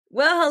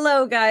Well,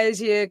 hello,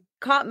 guys. You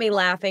caught me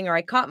laughing, or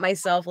I caught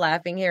myself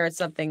laughing here at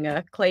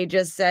something Clay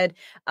just said.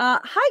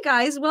 Hi,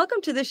 guys.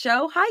 Welcome to the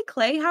show. Hi,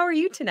 Clay. How are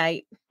you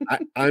tonight?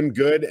 I'm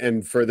good.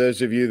 And for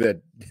those of you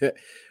that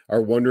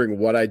are wondering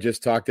what I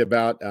just talked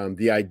about,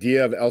 the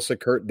idea of Elsa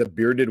Kurt, the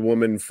bearded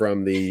woman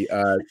from the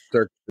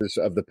circus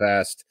of the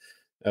past,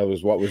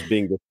 was what was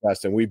being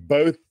discussed. And we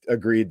both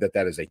agreed that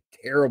that is a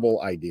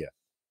terrible idea.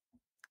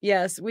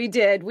 Yes, we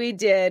did. We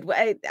did.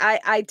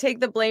 I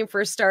take the blame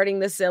for starting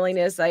the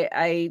silliness.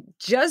 I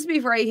just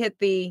before I hit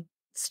the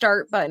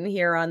start button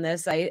here on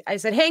this, I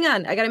said, hang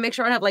on, I got to make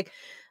sure I don't have like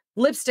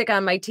lipstick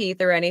on my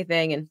teeth or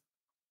anything. And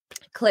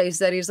Clay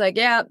said, he's like,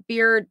 yeah,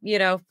 beard,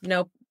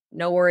 nope,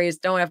 no worries.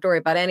 Don't have to worry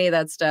about any of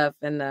that stuff.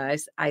 And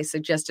I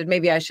suggested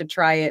maybe I should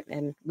try it.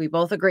 And we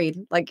both agreed.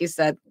 Like you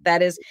said,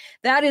 that is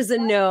a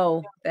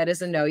no. That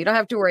is a no. You don't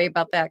have to worry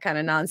about that kind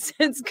of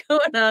nonsense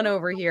going on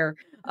over here.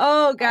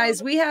 Oh,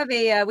 guys, we have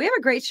a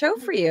great show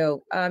for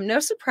you. No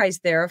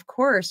surprise there, of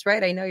course,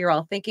 right? I know you're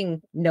all thinking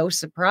no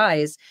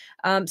surprise.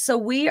 So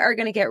we are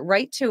going to get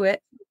right to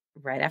it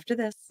right after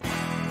this.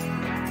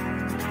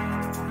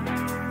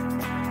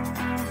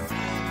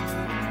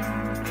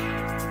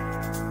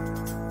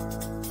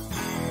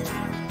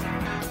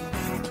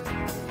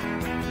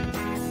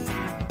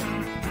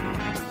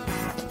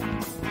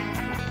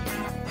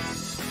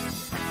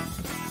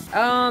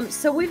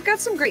 So we've got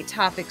some great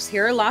topics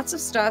here. Lots of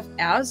stuff,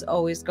 as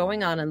always,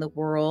 going on in the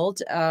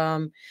world.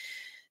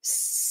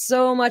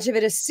 So much of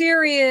it is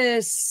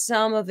serious.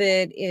 Some of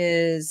it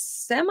is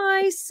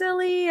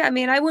semi-silly. I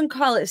mean, I wouldn't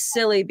call it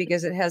silly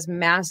because it has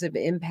massive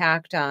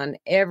impact on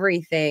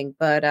everything,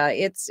 but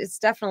it's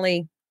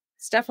definitely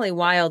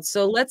wild.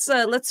 So let's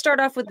start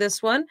off with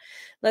this one.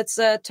 Let's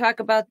talk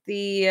about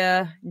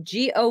the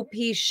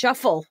GOP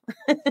shuffle.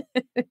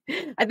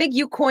 I think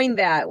you coined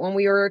that when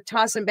we were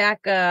tossing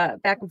back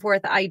and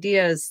forth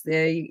ideas.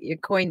 You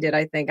coined it.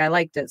 I think I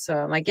liked it. So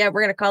I'm like, yeah,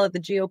 we're going to call it the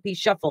GOP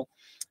shuffle.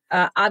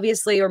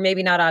 Obviously, or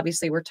maybe not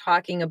obviously, we're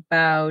talking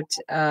about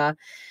Ronna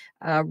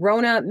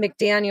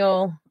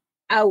McDaniel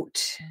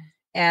out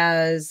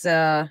as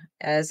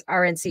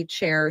RNC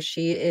chair.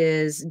 She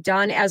is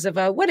done as of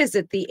what is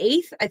it, the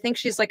 8th? I think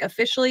she's like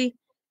officially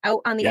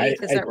out on the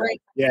 8th. Is that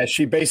right? Yeah,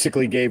 she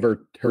basically gave her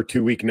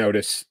 2-week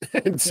notice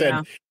and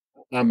said,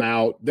 I'm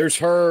out. There's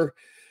her,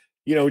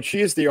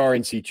 she is the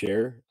RNC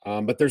chair,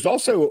 but there's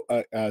also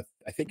I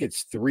think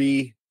it's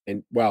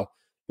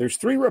there's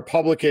 3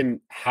 Republican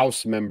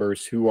House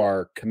members who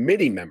are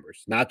committee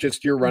members, not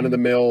just your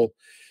run-of-the-mill,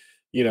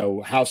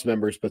 House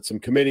members, but some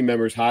committee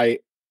members, high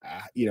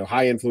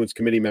influence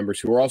committee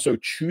members who are also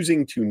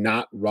choosing to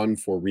not run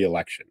for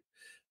re-election.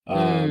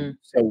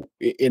 So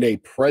in a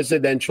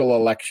presidential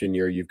election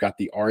year, you've got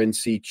the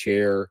RNC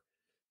chair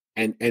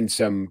and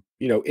some,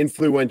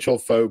 influential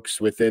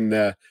folks within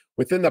the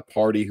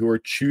party who are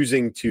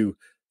choosing to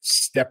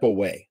step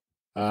away.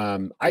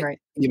 To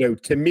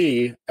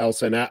me,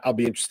 Elsa, and I'll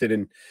be interested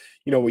in,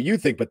 what you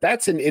think, but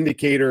that's an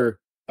indicator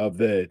of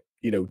the,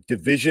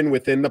 division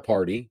within the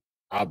party.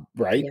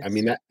 Right. Yes. I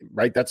mean,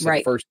 that's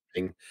the first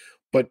thing.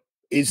 But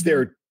is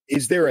there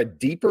a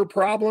deeper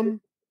problem,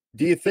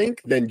 do you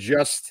think, than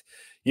just,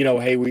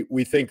 hey,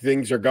 we think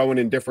things are going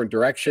in different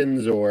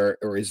directions, or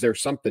is there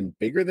something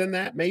bigger than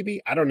that?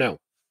 Maybe, I don't know.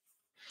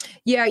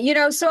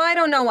 Yeah, so I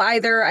don't know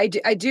either. I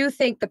do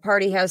think the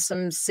party has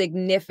some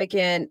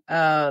significant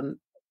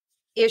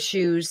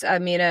issues. I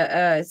mean,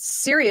 a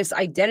serious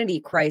identity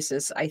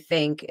crisis, I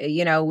think,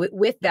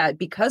 with that,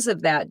 because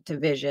of that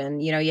division.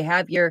 You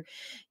have your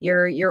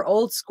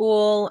old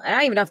school. I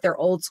don't even know if they're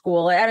old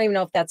school. I don't even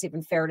know if that's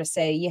even fair to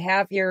say. You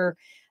have your,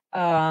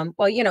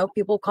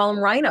 people call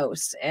them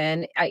rhinos.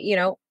 And,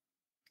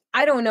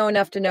 I don't know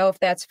enough to know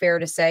if that's fair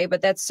to say,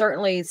 but that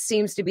certainly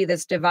seems to be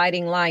this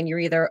dividing line. You're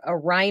either a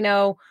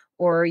rhino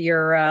or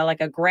you're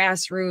like a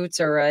grassroots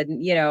or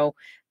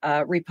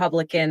a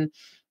Republican.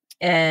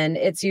 And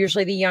it's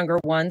usually the younger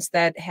ones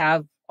that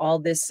have all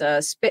this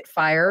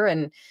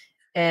spitfire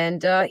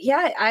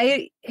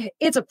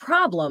it's a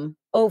problem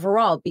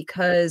overall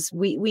because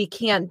we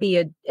can't be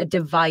a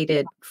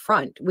divided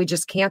front. We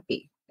just can't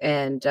be.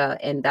 And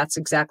that's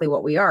exactly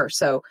what we are.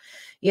 So,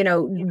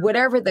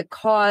 whatever the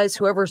cause,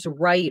 whoever's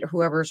right,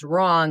 whoever's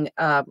wrong,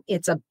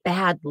 it's a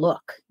bad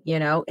look.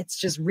 It's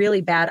just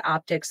really bad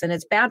optics, and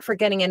it's bad for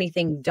getting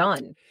anything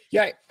done.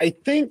 Yeah, I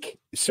think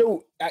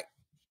so.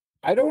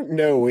 I don't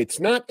know. It's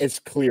not as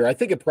clear. I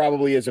think it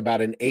probably is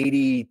about an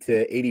 80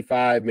 to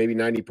 85, maybe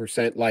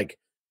 90%, like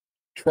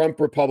Trump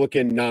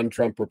Republican,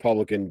 non-Trump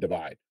Republican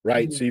divide,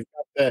 right? Mm-hmm. So you've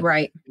got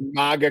the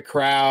MAGA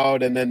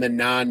crowd and then the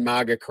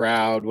non-MAGA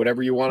crowd,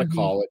 whatever you want to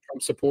call it,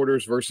 Trump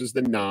supporters versus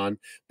the non.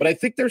 But I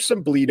think there's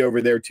some bleed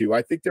over there too.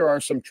 I think there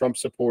are some Trump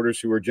supporters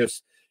who are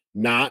just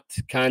not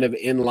kind of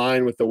in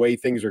line with the way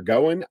things are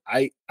going.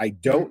 I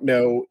don't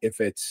know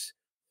if it's,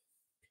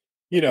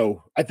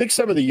 I think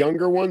some of the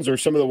younger ones or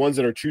some of the ones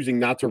that are choosing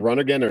not to run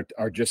again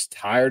are just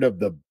tired of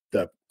the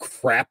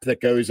crap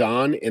that goes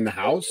on in the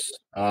House.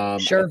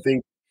 Sure. I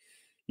think,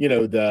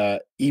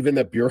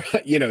 the bureau,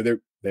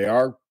 they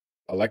are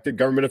elected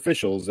government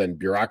officials, and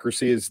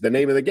bureaucracy is the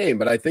name of the game.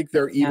 But I think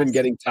they're even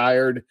getting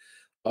tired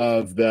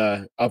of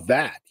that, of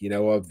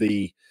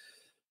the,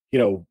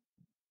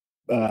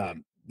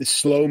 the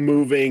slow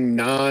moving,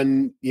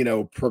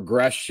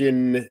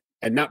 progression,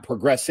 and not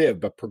progressive,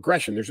 but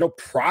progression. There's no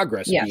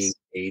progress being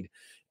made.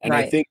 And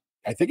I think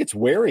it's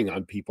wearing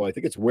on people. I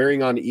think it's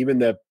wearing on even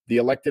the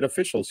elected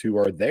officials who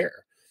are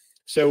there.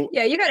 So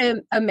yeah, you got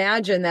to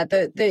imagine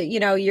that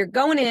you're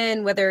going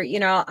in, whether,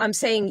 I'm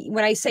saying,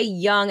 when I say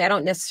young, I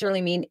don't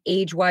necessarily mean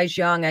age-wise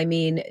young. I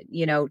mean,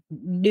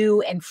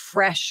 new and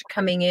fresh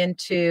coming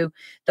into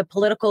the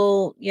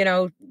political,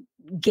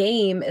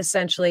 game,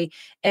 essentially.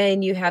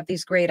 And you have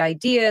these great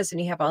ideas and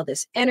you have all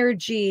this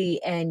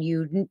energy, and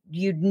you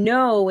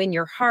know in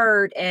your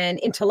heart and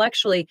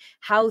intellectually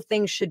how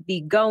things should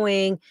be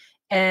going.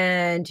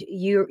 And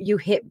you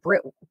hit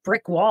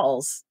brick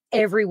walls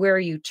everywhere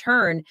you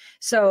turn.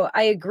 So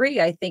I agree.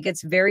 I think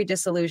it's very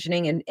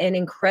disillusioning and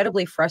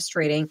incredibly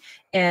frustrating.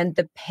 And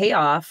the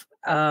payoff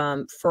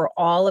for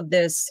all of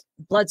this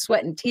blood,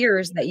 sweat, and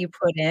tears that you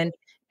put in,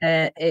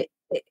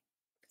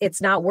 it's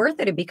not worth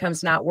it. It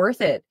becomes not worth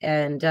it.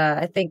 And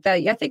I think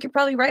you're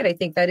probably right. I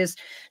think that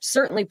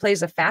certainly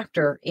plays a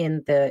factor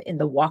in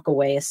the walk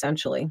away,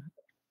 essentially.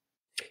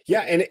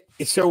 Yeah. And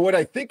so what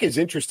I think is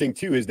interesting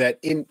too, is that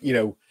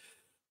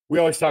we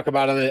always talk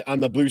about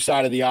on the blue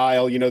side of the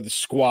aisle, the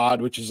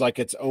squad, which is like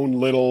its own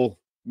little,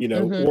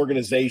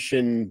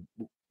 organization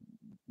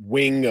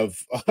wing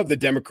of the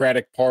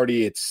Democratic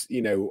Party. It's,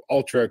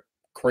 ultra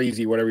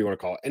crazy, whatever you want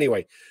to call it.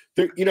 Anyway,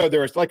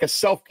 there's like a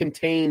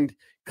self-contained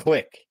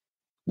clique.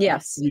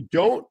 Yes.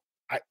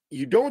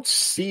 You don't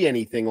see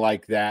anything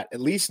like that, at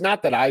least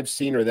not that I've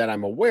seen or that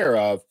I'm aware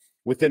of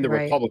within the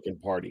Republican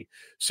Party.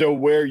 So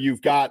where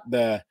you've got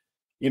that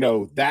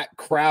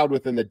crowd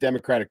within the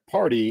Democratic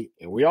Party,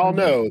 and we all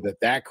know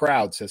that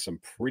crowd says some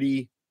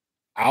pretty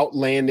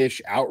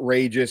outlandish,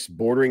 outrageous,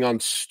 bordering on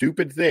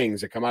stupid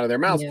things that come out of their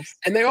mouths,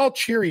 and they all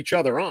cheer each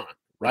other on,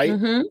 right?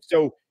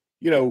 So,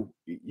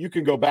 you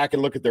can go back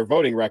and look at their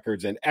voting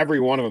records, and every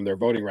one of them, their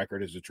voting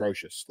record is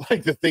atrocious.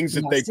 Like the things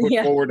that they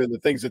put forward and the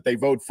things that they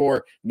vote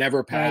for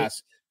never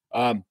pass.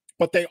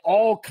 But they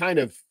all kind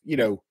of,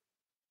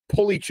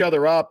 pull each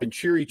other up and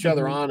cheer each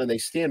other on, and they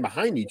stand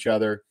behind each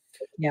other.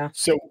 Yeah.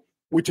 So,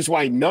 which is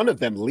why none of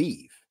them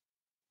leave.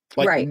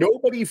 Like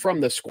nobody from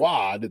the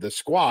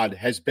squad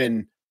has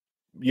been,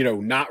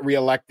 not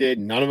reelected.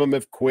 None of them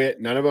have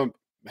quit. None of them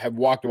have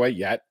walked away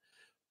yet.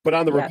 But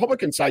on the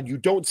Republican side, you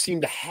don't seem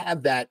to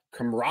have that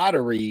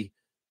camaraderie,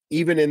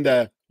 even in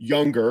the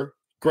younger,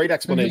 great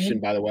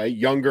explanation, by the way,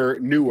 younger,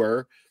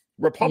 newer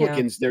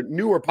Republicans. They're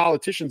newer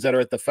politicians that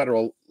are at the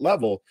federal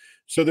level.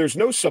 So there's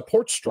no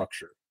support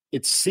structure,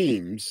 it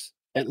seems,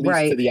 at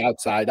least to the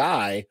outside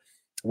eye,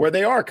 where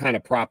they are kind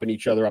of propping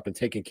each other up and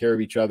taking care of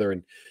each other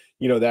and,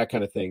 that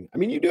kind of thing. I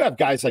mean, you do have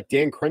guys like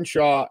Dan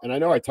Crenshaw, and I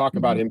know I talk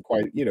about him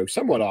quite,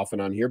 somewhat often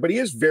on here, but he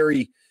is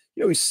very,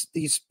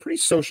 he's pretty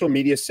social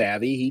media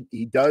savvy.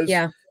 He does,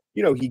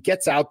 he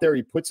gets out there,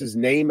 he puts his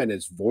name and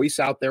his voice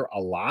out there a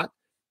lot,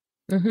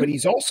 but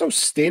he's also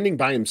standing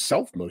by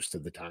himself most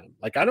of the time.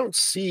 Like, I don't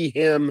see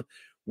him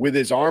with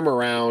his arm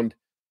around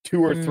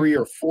 2 or 3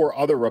 or 4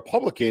 other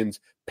Republicans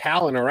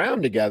palling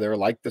around together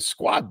like the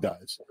squad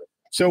does.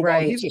 So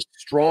while he's a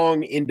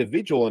strong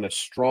individual and a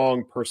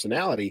strong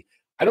personality,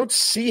 I don't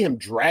see him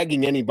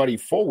dragging anybody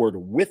forward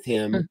with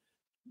him,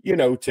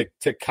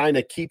 to kind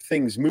of keep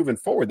things moving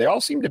forward. They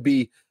all seem to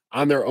be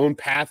on their own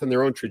path and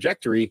their own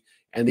trajectory.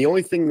 And the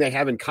only thing they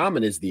have in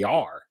common is the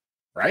R,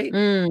 right?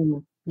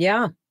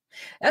 Yeah.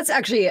 That's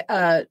actually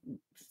a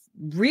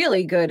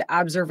really good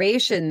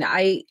observation.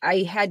 I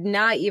had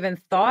not even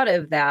thought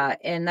of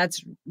that. And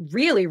that's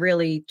really,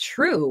 really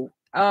true.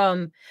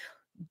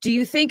 Do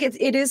you think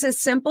it is as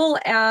simple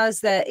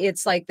as that?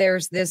 It's like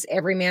there's this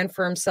every man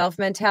for himself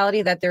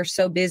mentality, that they're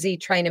so busy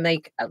trying to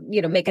make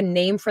a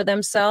name for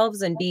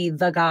themselves and be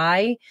the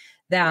guy,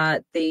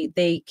 that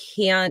they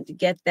can't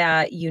get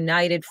that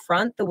united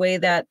front the way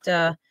that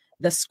the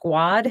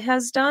squad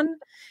has done?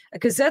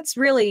 Because that's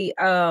really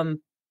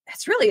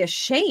a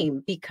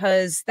shame,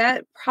 because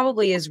that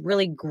probably is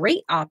really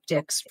great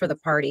optics for the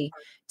party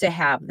to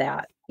have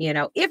that.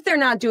 If they're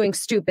not doing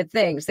stupid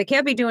things, they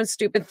can't be doing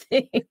stupid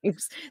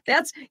things.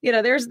 That's,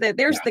 there's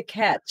the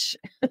catch.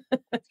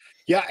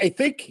 Yeah, I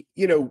think,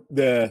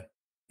 the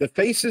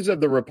faces of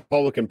the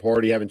Republican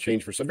Party haven't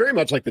changed for very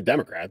much like the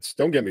Democrats.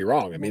 Don't get me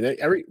wrong. I mean,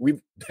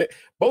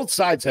 both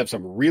sides have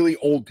some really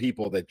old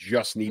people that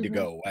just need to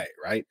go away,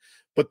 right?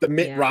 But the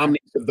Mitt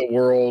Romneys of the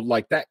world,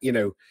 like that,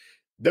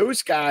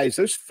 those guys,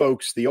 those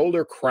folks, the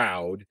older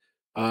crowd,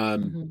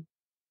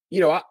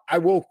 I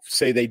will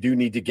say they do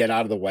need to get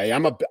out of the way.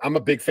 I'm a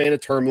big fan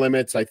of term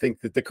limits. I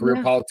think that the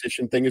career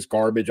politician thing is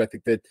garbage. I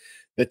think that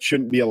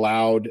shouldn't be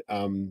allowed.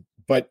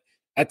 But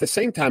at the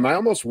same time, I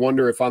almost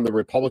wonder if on the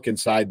Republican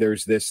side,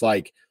 there's this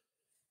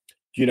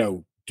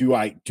do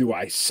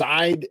I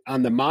side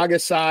on the MAGA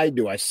side?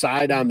 Do I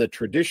side on the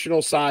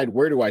traditional side?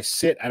 Where do I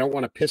sit? I don't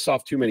want to piss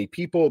off too many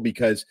people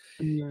because,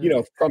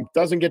 if Trump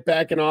doesn't get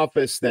back in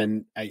office,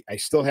 then I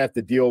still have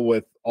to deal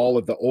with all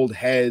of the old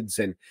heads.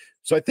 And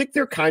so I think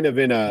they're kind of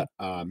in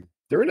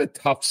they're in a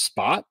tough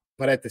spot,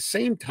 but at the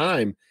same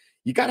time,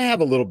 you got to have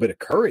a little bit of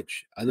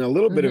courage and a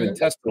little bit of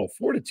intestinal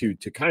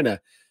fortitude to kind of,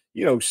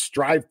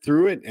 strive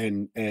through it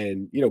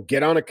and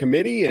get on a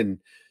committee and,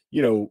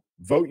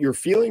 vote your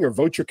feeling or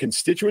vote your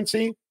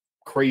constituency.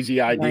 Crazy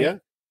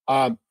idea.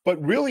 Right.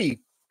 But really,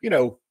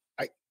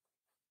 I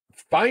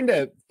find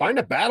a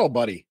battle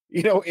buddy,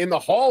 in the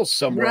halls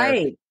somewhere,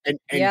 right.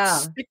 and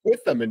stick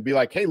with them and be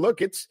like, hey,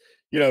 look, it's,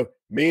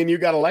 me and you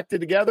got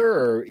elected together,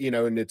 or,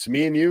 and it's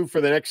me and you for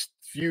the next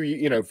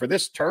few, for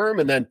this term,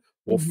 and then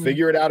we'll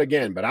figure it out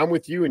again. But I'm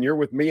with you and you're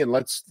with me, and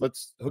let's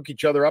hook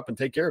each other up and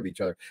take care of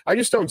each other. I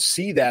just don't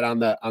see that on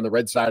the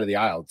red side of the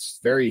aisle. It's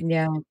very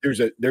there's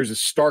a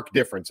stark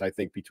difference, I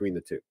think, between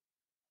the two.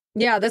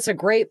 Yeah, that's a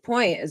great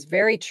point. It's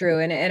very true.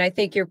 And I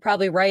think you're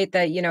probably right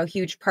that, a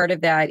huge part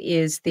of that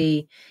is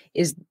the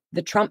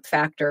Trump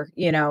factor.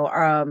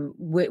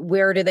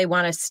 Where do they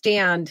want to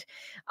stand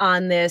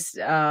on this,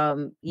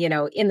 in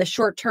the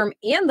short term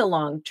and the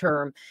long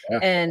term? Yeah.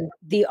 And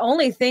the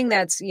only thing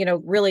that's,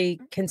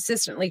 really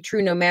consistently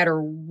true, no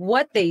matter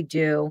what they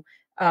do,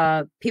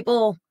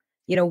 people,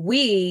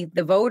 we,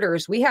 the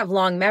voters, we have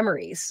long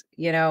memories,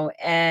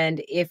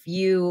 and if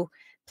you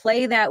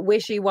play that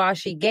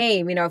wishy-washy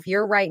game, if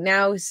you're right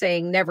now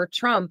saying never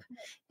Trump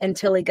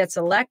until he gets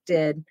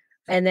elected,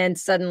 and then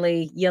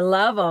suddenly you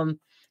love him,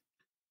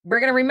 we're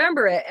going to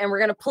remember it, and we're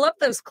going to pull up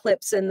those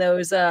clips and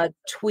those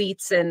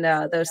tweets and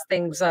those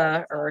things.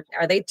 Or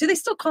do they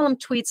still call them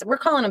tweets? We're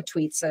calling them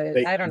tweets.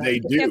 I don't know. They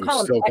do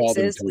call them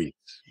tweets.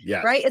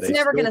 Yes, right. It's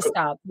never going to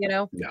stop.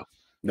 No.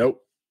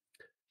 Nope.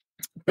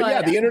 But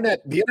yeah, the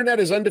internet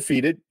is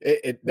undefeated.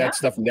 That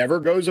stuff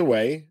never goes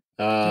away.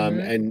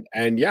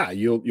 And yeah,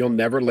 you'll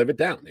never live it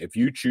down if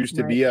you choose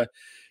to be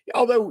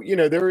although,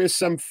 there is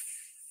some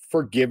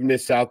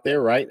forgiveness out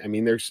there, right? I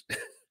mean, there's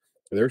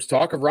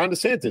talk of Ron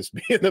DeSantis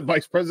being the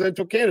vice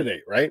presidential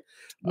candidate, right?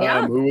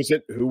 Yeah. Who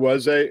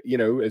was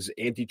as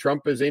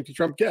anti-Trump as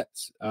anti-Trump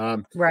gets.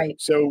 Right.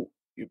 So,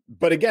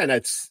 but again,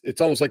 it's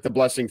almost like the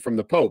blessing from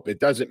the Pope. It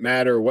doesn't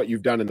matter what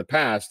you've done in the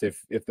past.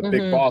 If the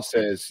big boss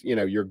says,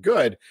 you're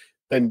good,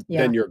 then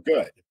you're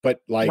good.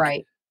 But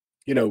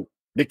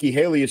Nikki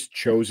Haley has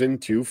chosen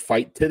to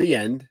fight to the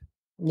end.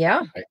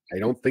 Yeah. I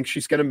don't think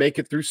she's going to make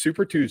it through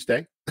Super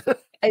Tuesday.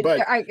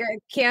 I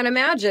can't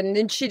imagine.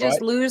 Didn't she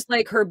just lose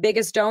like her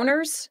biggest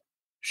donors?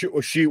 She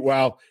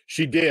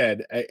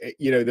did.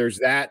 There's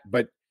that.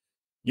 But,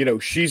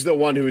 she's the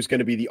one who is going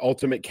to be the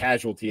ultimate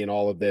casualty in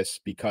all of this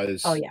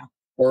because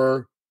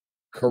her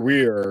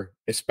career,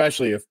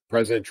 especially if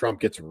President Trump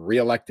gets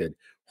reelected,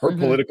 her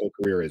political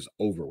career is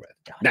over with.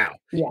 Now,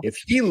 if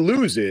he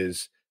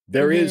loses,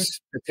 there is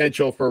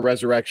potential for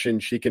resurrection.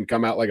 She can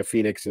come out like a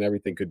phoenix and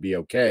everything could be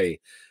okay.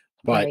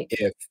 But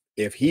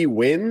if he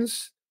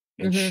wins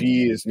and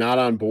she is not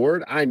on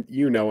board, and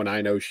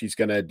I know she's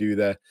going to do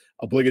the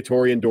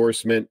obligatory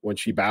endorsement when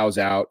she bows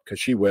out, because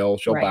she will.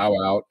 She'll bow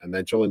out and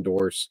then she'll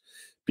endorse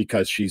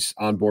because she's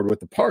on board with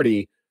the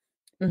party.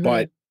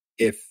 But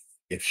if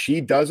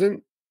she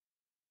doesn't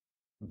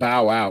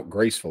bow out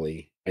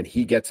gracefully and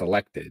he gets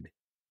elected,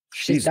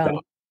 she's done.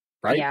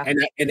 Right. Yeah.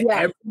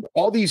 And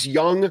all these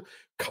young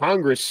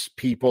Congress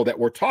people that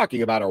we're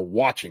talking about are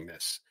watching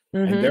this,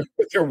 and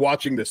they're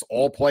watching this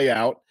all play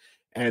out.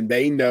 And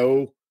they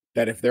know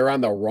that if they're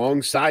on the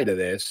wrong side of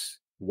this,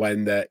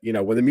 when the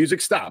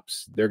music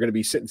stops, they're going to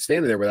be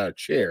standing there without a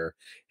chair.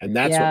 And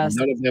that's what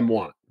none of them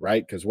want.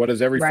 Right. Because what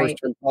does every first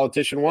term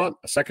politician want?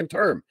 A second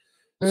term.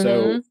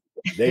 So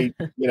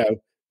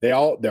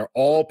they're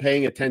all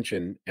paying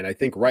attention. And I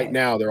think right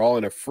now they're all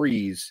in a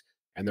freeze,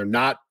 and they're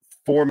not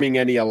forming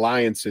any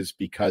alliances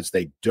because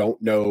they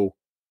don't know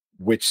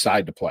which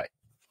side to play.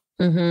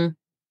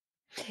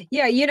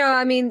 Yeah,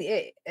 I mean,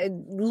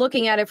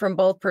 looking at it from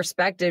both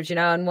perspectives,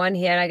 on one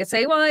hand, I could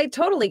say, well, I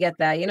totally get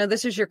that.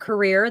 This is your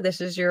career.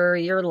 This is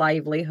your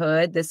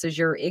livelihood. This is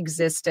your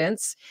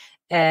existence.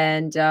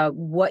 And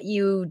what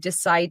you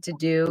decide to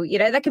do,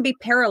 that can be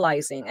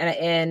paralyzing.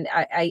 And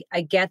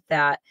I get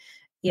that.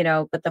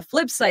 But the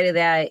flip side of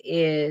that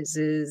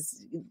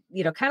is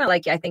kind of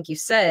like I think you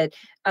said,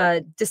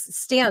 just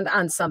stand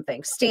on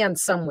something, stand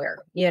somewhere,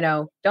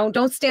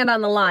 don't stand on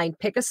the line,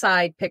 pick a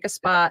side, pick a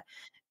spot,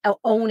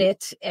 own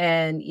it,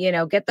 and,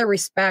 get the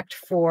respect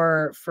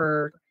for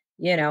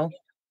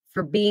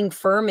being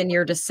firm in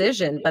your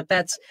decision.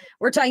 But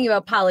we're talking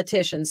about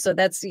politicians. So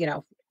that's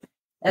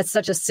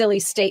such a silly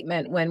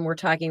statement when we're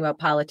talking about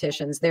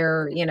politicians.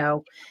 They're,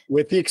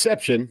 with the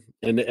exception,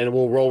 and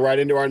we'll roll right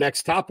into our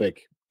next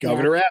topic.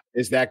 Governor Abbott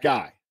is that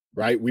guy,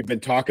 right? We've been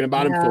talking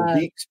about him for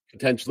weeks,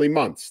 potentially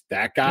months.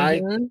 That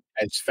guy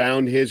has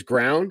found his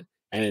ground,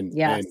 and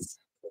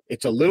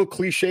it's a little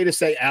cliche to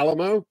say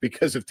Alamo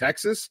because of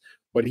Texas,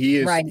 but he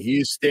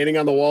is standing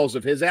on the walls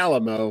of his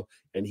Alamo,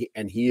 and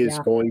he is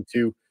going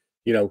to,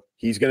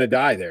 he's going to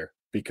die there.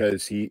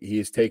 because he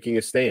is taking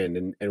a stand.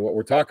 And what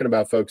we're talking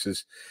about, folks,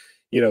 is,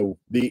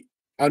 the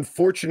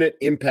unfortunate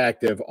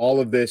impact of all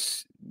of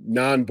this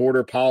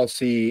non-border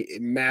policy,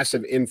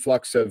 massive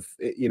influx of,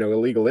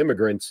 illegal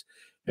immigrants,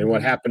 and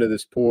what happened to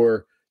this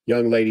poor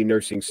young lady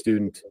nursing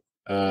student,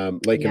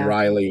 Laken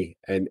Riley,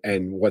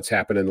 and what's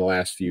happened in the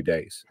last few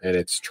days. And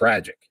it's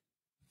tragic.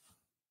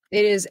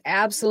 It is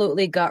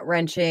absolutely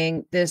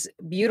gut-wrenching. This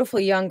beautiful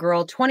young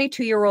girl,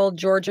 22-year-old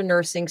Georgia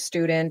nursing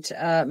student,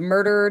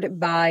 murdered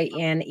by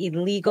an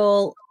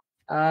illegal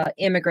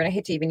immigrant. I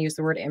hate to even use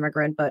the word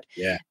immigrant, but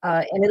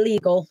an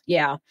illegal,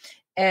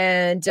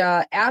 and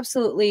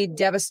absolutely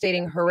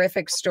devastating,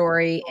 horrific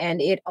story.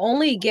 And it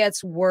only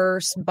gets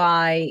worse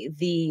by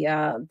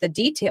the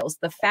details,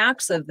 the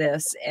facts of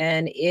this,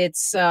 and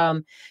it's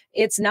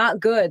not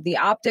good. The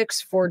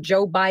optics for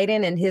Joe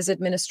Biden and his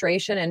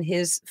administration and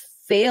his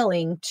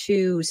failing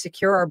to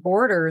secure our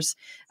borders.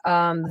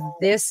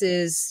 This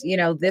is,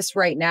 this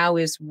right now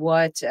is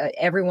what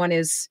everyone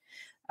is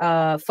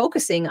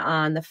focusing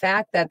on. The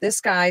fact that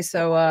this guy,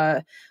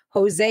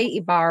 Jose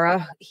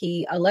Ibarra,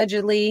 he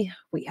allegedly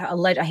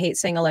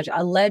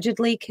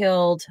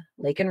killed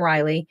Laken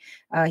Riley.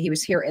 He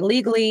was here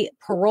illegally,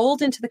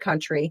 paroled into the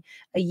country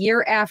a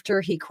year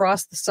after he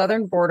crossed the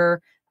southern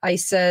border.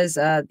 ICE says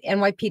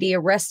NYPD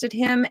arrested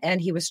him,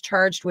 and he was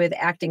charged with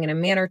acting in a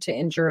manner to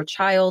injure a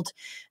child.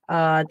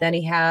 Then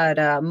he had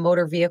a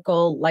motor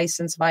vehicle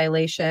license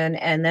violation,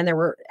 and then there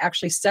were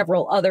actually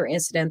several other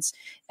incidents.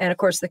 And of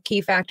course, the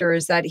key factor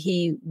is that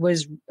he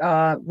was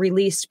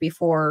released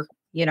before,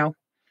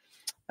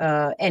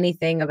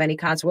 anything of any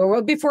consequence,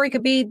 well, before he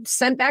could be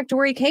sent back to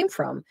where he came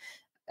from,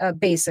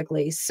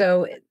 basically.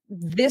 So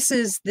this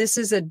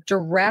is a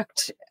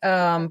direct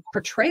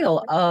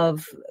portrayal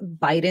of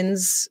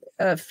Biden's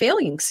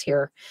failings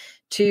here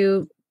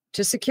to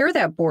secure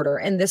that border.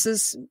 And this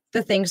is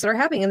the things that are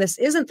happening. And this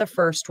isn't the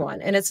first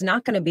one, and it's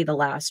not going to be the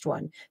last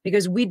one,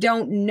 because we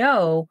don't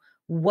know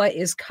what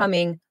is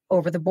coming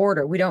over the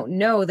border. We don't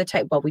know the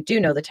type. Well, we do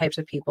know the types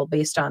of people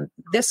based on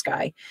this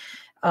guy,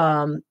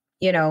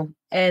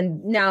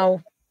 and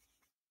now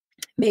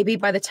maybe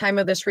by the time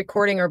of this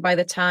recording, or by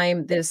the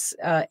time this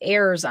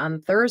airs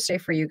on Thursday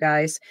for you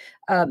guys,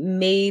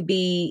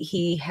 maybe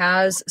he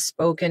has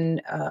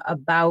spoken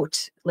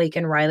about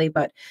Laken Riley,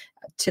 but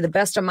to the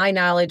best of my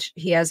knowledge,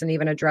 he hasn't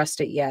even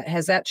addressed it yet.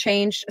 Has that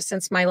changed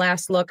since my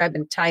last look? I've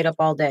been tied up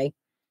all day.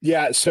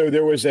 Yeah. So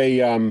there was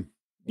a,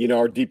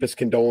 our deepest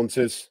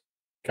condolences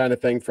kind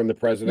of thing from the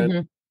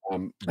president.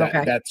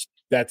 Okay.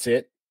 That's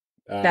it.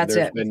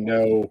 There's been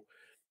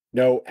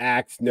no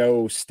act,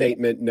 no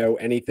statement, no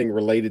anything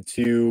related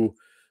to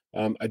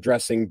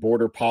addressing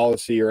border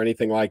policy or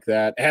anything like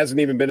that. It hasn't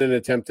even been an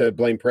attempt to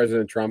blame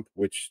President Trump,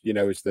 which,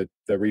 is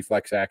the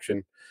reflex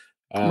action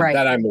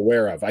that I'm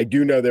aware of. I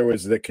do know there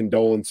was the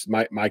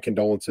my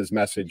condolences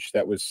message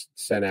that was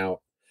sent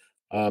out.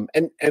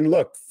 And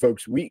look,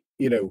 folks,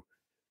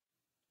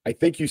 I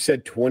think you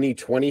said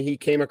 2020 he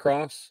came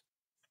across.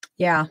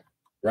 Yeah.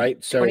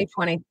 Right. So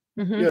 2020.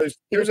 There's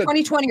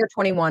 2020 or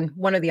 21,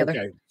 one or the other.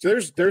 Okay. So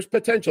there's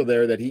potential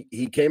there that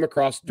he came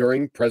across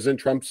during President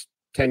Trump's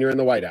tenure in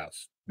the White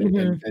House.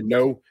 And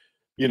no,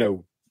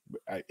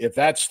 if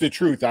that's the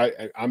truth,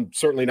 I'm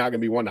certainly not going to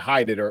be one to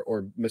hide it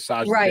or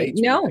massage the dates.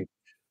 No.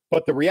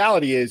 But the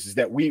reality is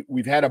that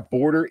we've had a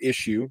border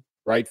issue,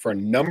 right, for a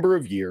number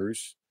of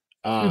years.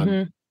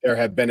 There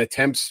have been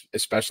attempts,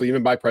 especially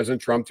even by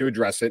President Trump, to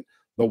address it.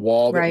 The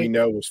wall that we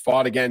know was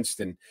fought against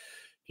and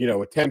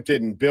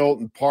attempted and built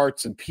in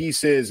parts and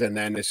pieces. And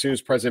then as soon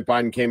as President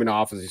Biden came into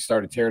office, he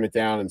started tearing it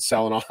down and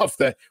selling off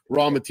the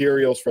raw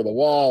materials for the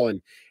wall.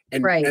 And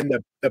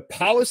the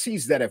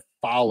policies that have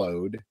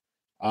followed.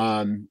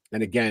 And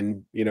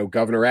again,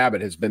 Governor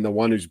Abbott has been the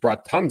one who's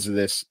brought tons of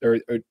this or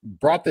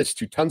brought this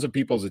to tons of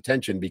people's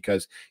attention,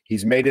 because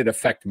he's made it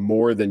affect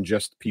more than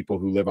just people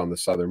who live on the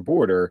southern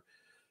border.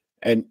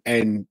 And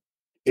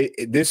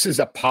this is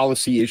a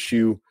policy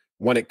issue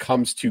when it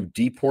comes to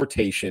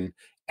deportation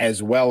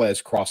as well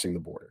as crossing the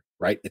border,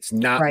 right? It's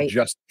not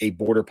just a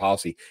border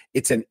policy.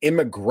 It's an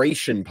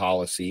immigration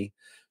policy,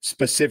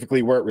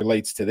 specifically where it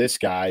relates to this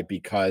guy,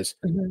 because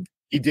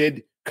he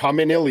did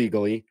come in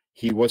illegally.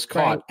 He was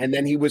caught and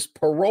then he was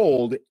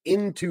paroled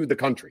into the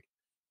country.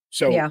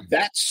 So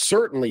that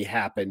certainly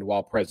happened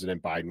while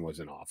President Biden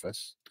was in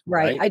office.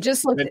 Right. I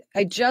just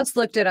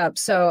looked it up.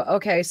 So,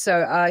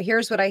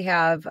 here's what I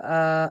have.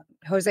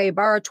 Jose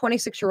Ibarra,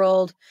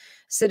 26-year-old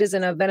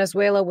citizen of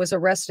Venezuela, was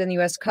arrested in the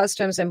U.S.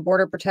 Customs and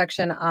Border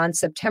Protection on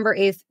September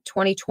 8th,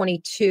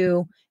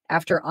 2022,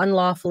 after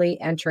unlawfully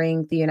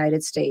entering the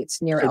United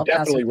States near El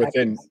Paso.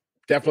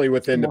 Definitely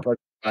within the President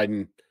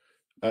Biden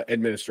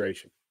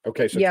administration.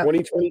 Okay, so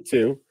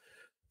 2022.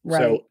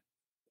 So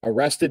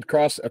arrested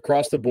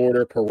across the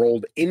border,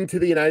 paroled into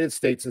the United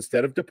States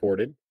instead of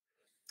deported.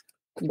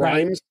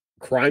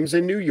 Crimes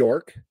in New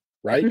York,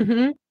 right?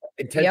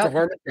 Intent to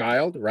harm a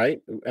child, right?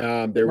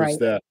 There was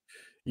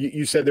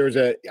you said there was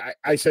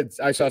I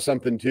saw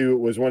something too. It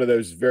was one of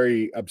those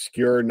very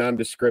obscure,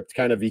 nondescript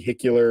kind of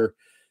vehicular,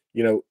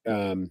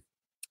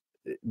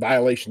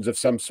 violations of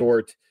some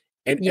sort.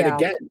 And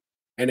again,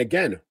 and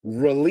again,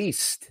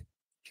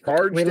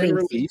 charged and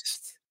Released.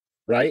 released,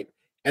 right?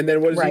 And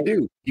then what does he Right.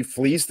 do? He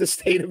flees the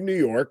state of New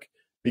York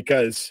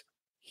because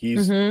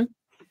he's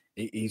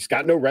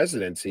got no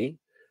residency.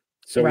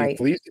 So he Right.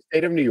 flees the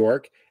state of New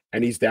York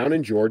and he's down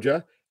in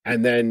Georgia.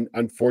 And then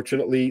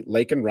unfortunately,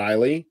 Laken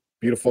Riley,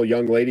 beautiful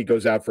young lady,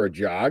 goes out for a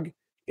jog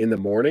in the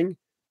morning.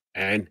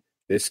 And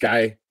this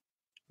guy,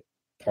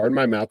 pardon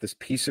my mouth, this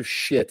piece of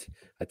shit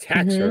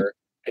attacks her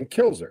and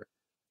kills her.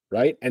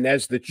 Right. And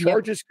as the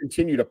charges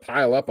continue to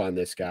pile up on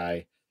this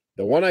guy,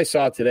 the one I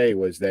saw today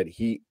was that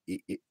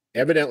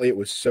evidently it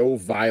was so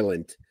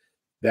violent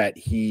that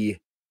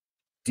he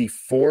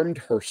deformed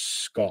her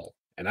skull.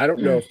 And I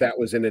don't know if that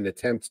was in an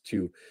attempt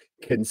to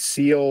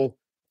conceal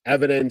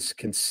evidence,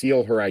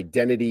 conceal her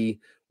identity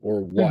or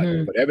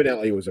what, but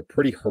evidently it was a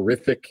pretty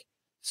horrific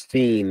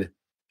scene.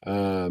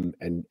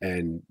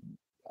 And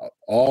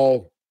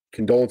all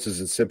condolences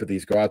and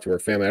sympathies go out to her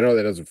family. I know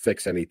that doesn't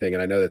fix anything,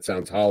 and I know that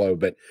sounds hollow,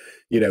 but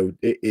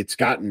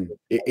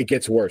it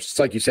gets worse. It's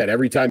like you said,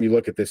 every time you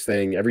look at this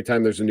thing, every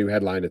time there's a new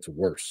headline, it's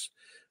worse.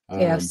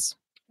 Yes.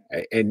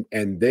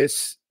 And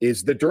this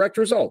is the direct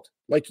result.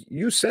 Like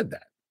you said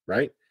that,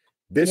 right?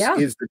 This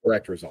is the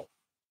direct result.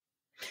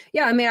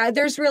 Yeah, I mean,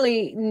 there's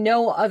really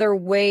no other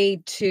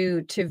way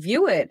to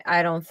view it,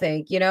 I don't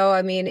think.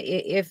 I mean,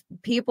 if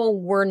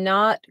people were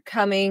not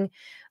coming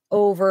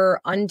over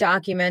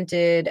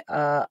undocumented,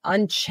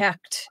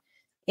 unchecked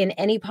in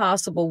any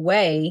possible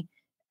way,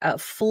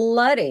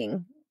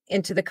 flooding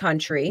into the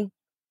country,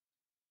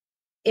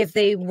 if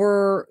they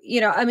were,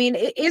 I mean,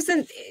 it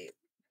isn't,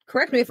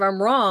 correct me if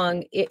I'm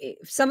wrong,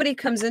 if somebody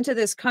comes into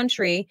this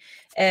country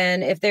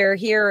and if they're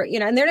here,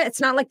 and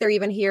it's not like they're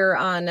even here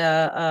on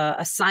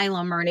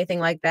asylum or anything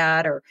like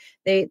that, or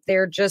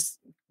they're just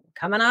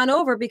coming on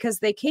over because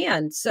they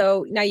can.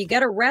 So now you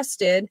get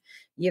arrested.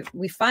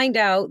 We find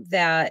out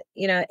that,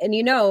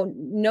 and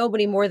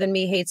nobody more than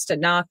me hates to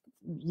knock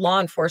law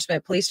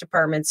enforcement, police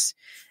departments.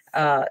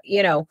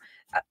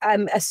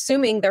 I'm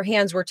assuming their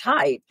hands were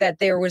tied, that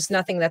there was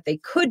nothing that they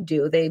could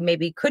do. They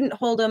maybe couldn't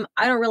hold them.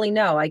 I don't really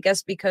know. I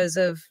guess because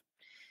of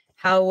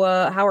how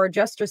our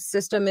justice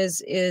system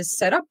is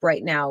set up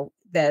right now,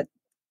 that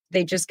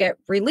they just get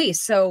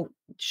released. So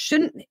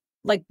shouldn't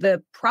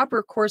the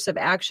proper course of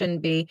action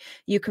be,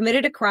 you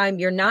committed a crime,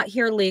 you're not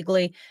here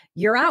legally,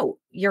 you're out,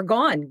 you're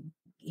gone.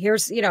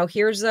 Here's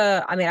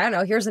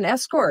an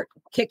escort,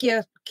 kick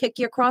you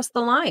across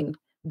the line,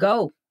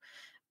 go.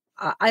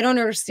 I don't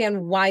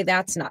understand why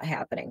that's not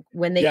happening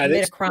when they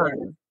commit a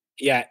crime.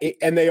 Yeah,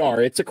 and they are.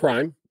 It's a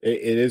crime.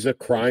 It is a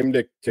crime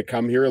to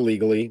come here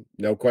illegally.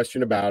 No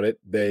question about it.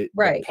 The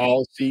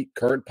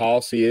current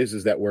policy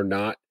is that we're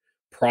not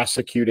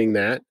prosecuting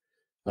that.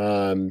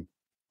 And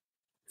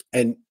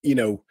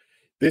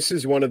this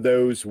is one of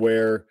those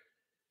where,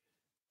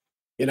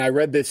 and I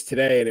read this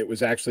today, and it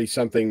was actually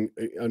something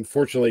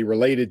unfortunately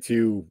related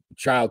to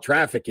child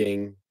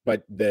trafficking,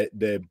 but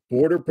the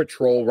Border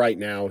Patrol right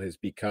now has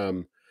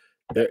become,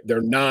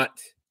 they're not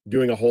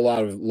doing a whole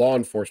lot of law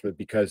enforcement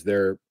because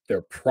they're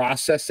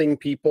processing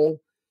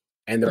people,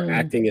 and they're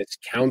acting as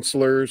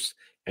counselors,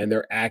 and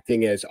they're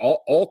acting as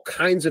all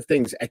kinds of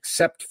things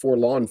except for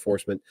law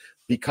enforcement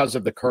because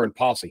of the current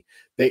policy.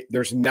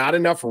 There's not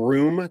enough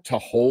room to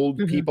hold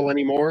people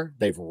anymore.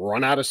 They've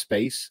run out of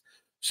space.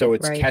 So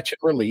it's catch and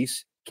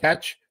release,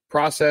 catch,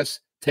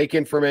 process, take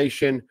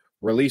information,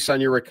 release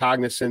on your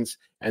recognizance,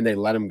 and they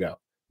let them go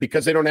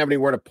because they don't have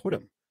anywhere to put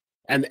them.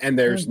 And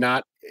there's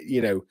not,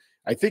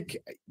 I think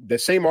the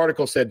same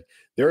article said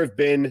there have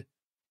been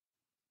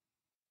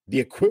the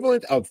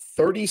equivalent of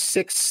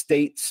 36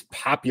 states'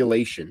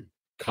 population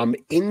come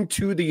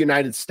into the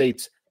United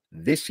States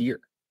this year.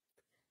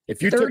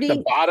 If you took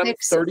the bottom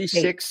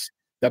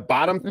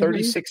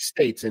 36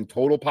 states in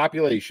total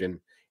population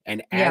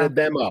and added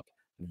them up,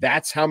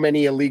 that's how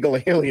many illegal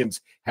aliens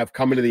have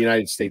come into the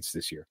United States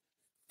this year.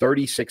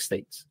 36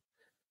 states,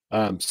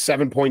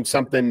 7 point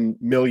something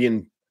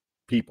million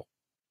people,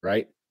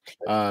 right?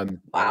 Wow.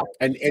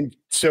 And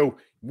so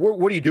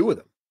what do you do with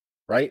them?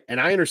 Right. And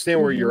I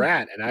understand where you're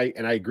at. And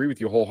I agree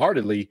with you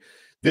wholeheartedly.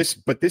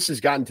 But this has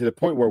gotten to the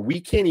point where we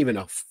can't even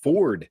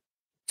afford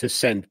to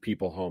send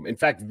people home. In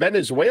fact,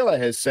 Venezuela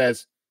has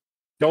says,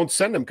 don't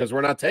send them because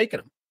we're not taking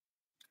them.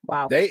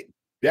 Wow. They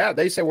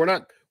say we're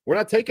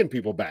not taking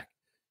people back.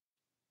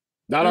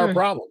 Not our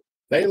problem.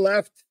 They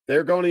left.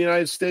 They're going to the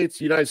United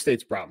States. United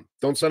States problem.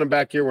 Don't send them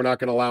back here. We're not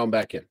going to allow them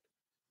back in.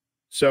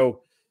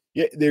 So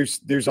yeah,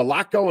 there's a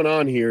lot going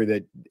on here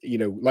that,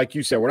 like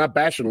you said, we're not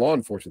bashing law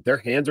enforcement. Their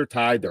hands are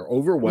tied. They're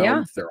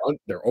overwhelmed. Yeah.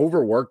 They're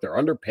overworked. They're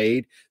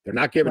underpaid. They're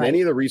not given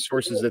any of the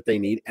resources that they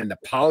need. And the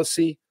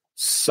policy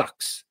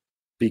sucks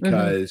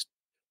because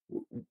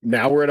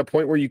now we're at a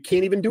point where you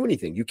can't even do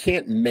anything. You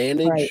can't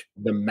manage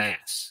the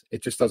mass.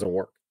 It just doesn't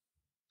work.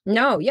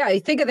 No, yeah. I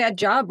think of that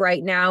job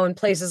right now in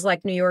places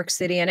like New York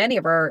City and any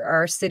of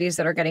our cities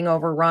that are getting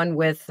overrun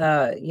with,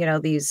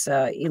 these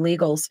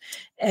illegals.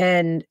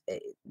 And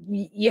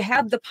you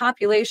have the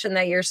population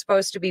that you're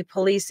supposed to be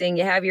policing.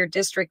 You have your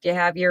district, you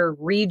have your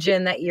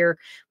region that you're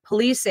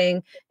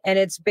policing, and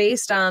it's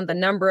based on the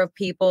number of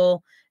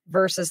people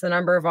versus the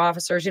number of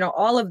officers.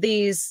 All of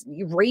these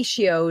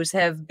ratios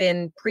have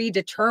been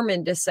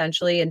predetermined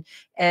essentially.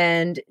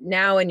 And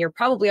now, and you're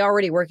probably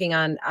already working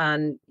on,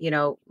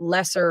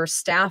 lesser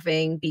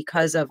staffing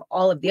because of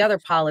all of the other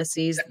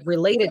policies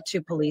related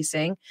to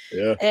policing.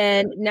 Yeah.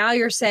 And now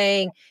you're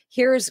saying,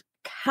 here's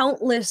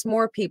countless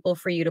more people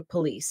for you to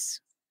police.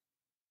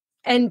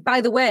 And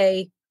by the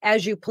way,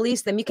 as you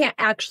police them, you can't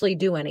actually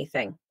do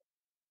anything.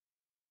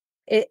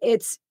 It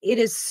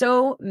is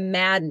so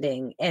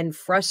maddening and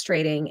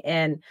frustrating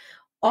and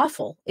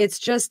awful. It's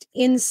just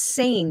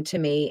insane to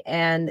me.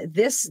 And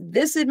this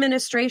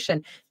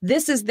administration,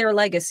 this is their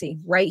legacy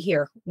right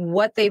here.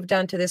 What they've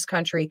done to this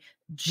country,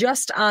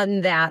 just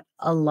on that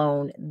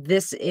alone,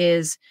 this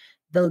is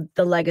the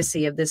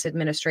legacy of this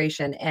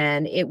administration,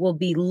 and it will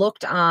be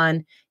looked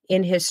on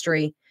in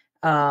history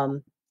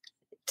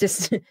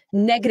just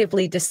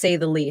negatively, to say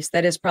the least.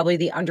 That is probably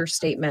the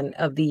understatement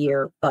of the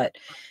year, but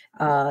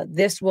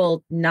this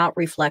will not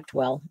reflect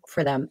well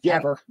for them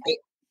ever.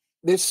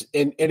 This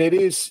and it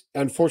is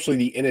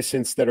unfortunately the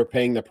innocents that are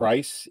paying the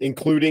price,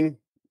 including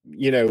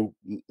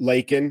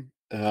Lakin,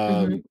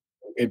 and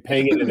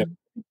paying it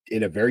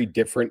in a very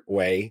different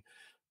way.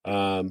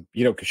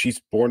 Because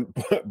she's born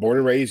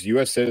and raised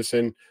U.S.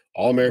 citizen,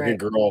 all American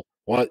girl,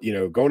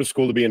 going to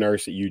school to be a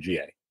nurse at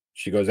UGA.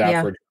 She goes out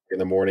for a drink in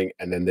the morning,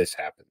 and then this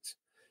happens.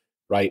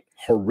 Right?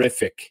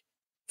 Horrific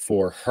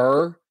for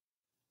her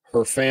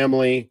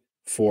family,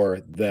 for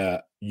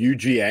the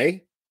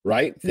UGA,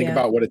 right? Think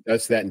about what it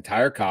does to that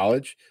entire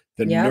college,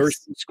 the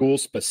nursing school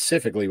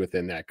specifically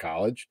within that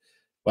college.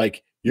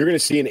 Like, you're going to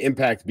see an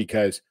impact,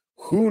 because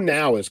who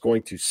now is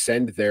going to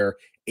send their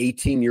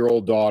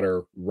 18-year-old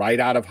daughter right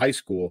out of high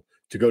school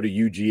to go to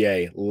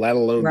UGA, let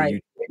alone the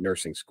UGA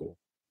nursing school?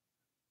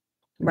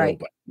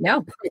 Right.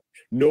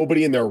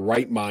 Nobody in their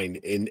right mind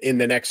in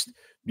the next,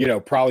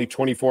 probably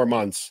 24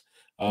 months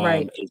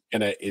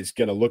is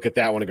gonna look at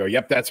that one and go,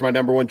 yep, that's my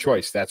number one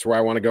choice. That's where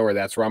I want to go, or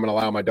that's where I'm going to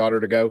allow my daughter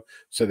to go.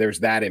 So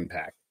there's that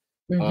impact.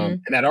 And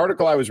that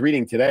article I was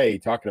reading today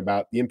talking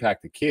about the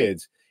impact of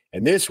kids,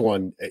 and this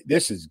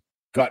is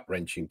gut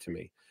wrenching to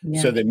me.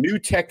 So the new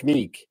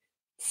technique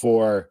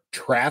for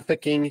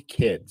trafficking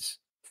kids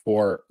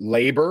for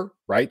labor,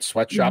 right?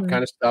 Sweatshop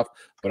kind of stuff,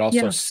 but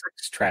also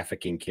sex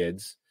trafficking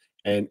kids.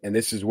 And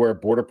this is where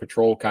Border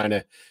Patrol kind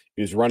of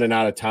is running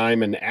out of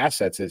time and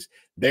assets, is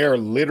they're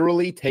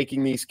literally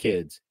taking these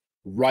kids,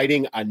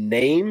 writing a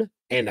name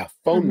and a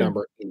phone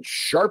number in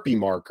Sharpie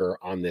marker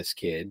on these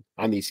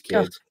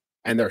kids,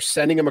 and they're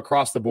sending them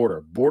across the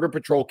border. Border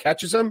Patrol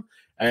catches them,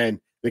 and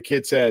the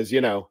kid says,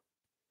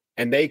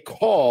 and they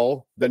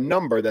call the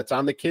number that's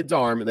on the kid's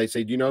arm, and they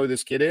say, do you know who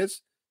this kid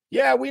is?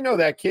 Yeah, we know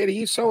that kid.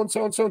 He's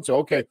so-and-so and so-and-so.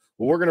 Okay,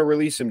 well, we're going to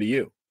release him to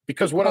you,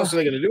 because what else are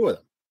they going to do with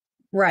him?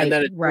 Right. And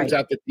then it turns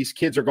out that these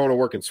kids are going to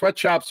work in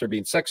sweatshops. They're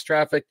being sex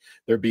trafficked.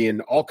 They're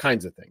being all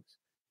kinds of things.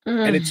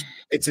 And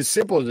it's as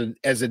simple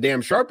as a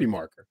damn Sharpie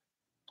marker.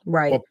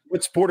 Right. Well,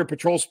 what's Border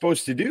Patrol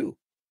supposed to do?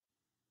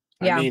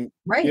 I mean,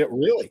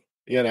 really,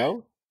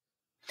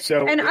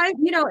 So, and I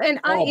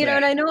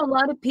know a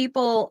lot of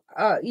people,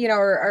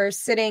 are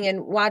sitting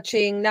and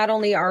watching not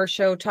only our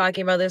show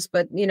talking about this,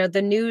 but,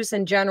 the news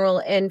in general,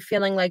 and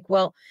feeling like,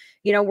 well,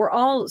 we're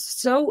all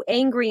so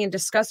angry and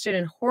disgusted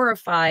and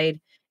horrified.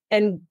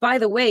 And by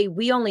the way,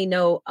 we only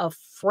know a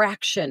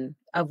fraction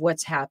of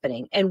what's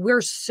happening, and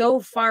we're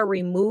so far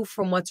removed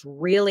from what's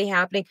really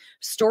happening.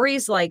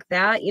 Stories like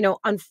that,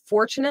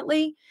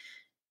 unfortunately,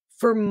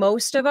 for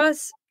most of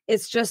us,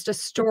 it's just a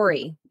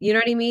story. You know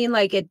what I mean?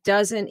 Like, it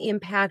doesn't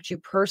impact you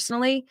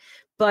personally,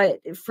 but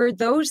for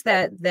those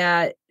that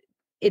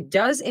it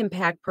does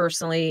impact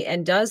personally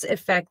and does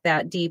affect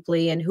that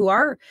deeply, and who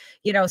are,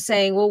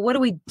 saying, well, what do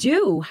we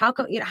do? How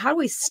come, how do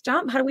we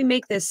stop? How do we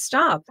make this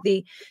stop?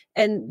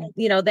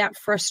 That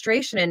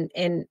frustration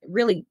and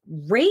really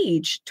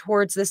rage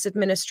towards this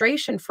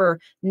administration for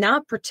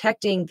not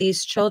protecting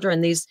these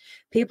children, these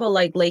people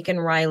like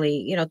Laken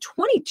Riley,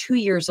 22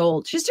 years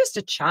old. She's just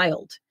a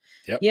child.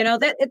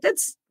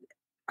 That's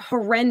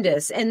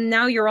horrendous. And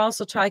now you're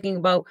also talking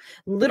about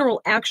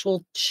literal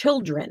actual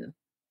children.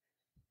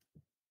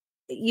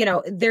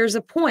 There's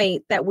a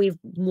point that we've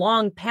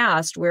long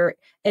passed where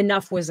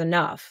enough was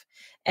enough.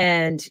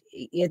 And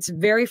it's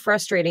very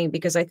frustrating,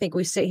 because I think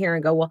we sit here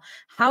and go, well,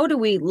 how do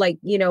we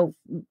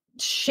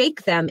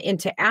shake them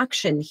into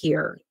action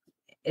here?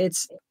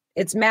 It's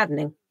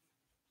maddening.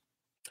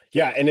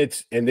 Yeah.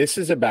 And this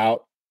is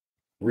about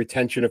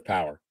retention of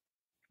power.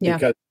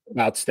 Because it's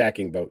about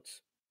stacking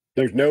votes.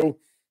 There's no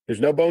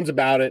bones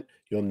about it.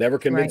 You'll never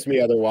convince me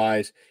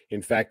otherwise.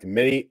 In fact,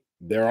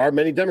 there are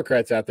many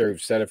Democrats out there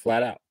who've said it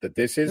flat out, that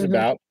this is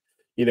about,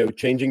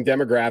 changing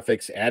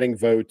demographics, adding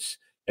votes,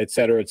 et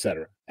cetera, et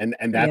cetera. And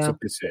that's what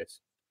this is.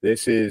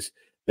 This is,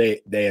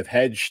 they have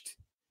hedged,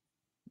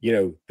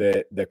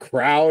 the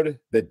crowd,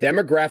 the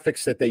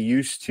demographics that they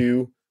used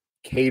to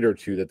cater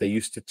to, that they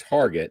used to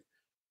target,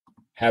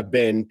 have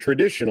been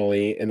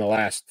traditionally, in the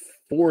last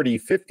 40,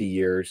 50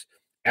 years,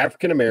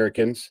 African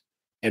Americans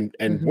and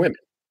women,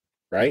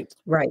 right?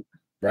 Right.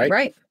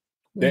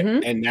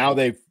 And now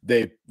they've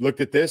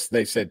looked at this.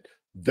 They said,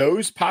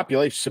 those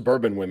populations,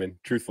 suburban women,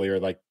 truthfully, are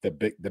like the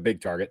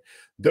big target.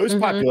 Those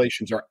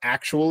populations are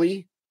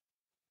actually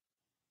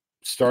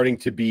starting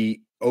to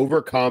be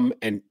overcome,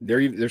 and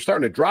they're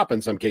starting to drop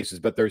in some cases,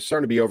 but they're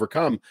starting to be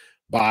overcome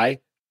by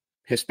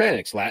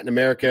Hispanics, Latin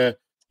America,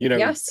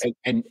 Yes.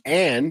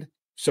 and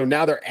so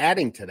now they're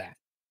adding to that,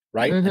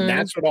 right? And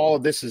that's what all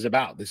of this is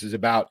about. This is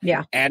about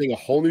adding a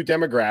whole new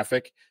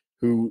demographic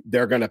who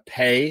they're going to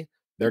pay,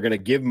 they're going to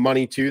give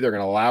money to, they're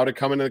going to allow to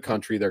come into the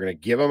country, they're going to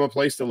give them a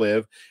place to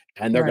live,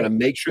 and they're going to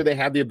make sure they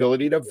have the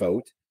ability to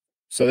vote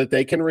so that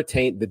they can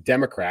retain the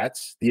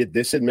Democrats,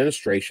 this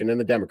administration and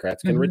the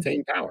Democrats can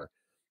retain power.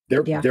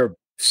 They're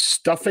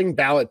stuffing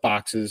ballot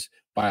boxes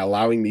by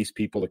allowing these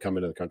people to come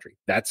into the country.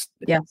 This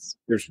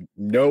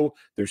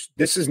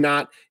is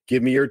not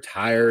give me your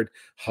tired,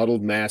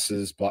 huddled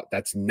masses, but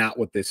that's not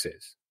what this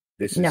is.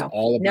 This is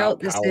all about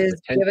this power.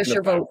 is give us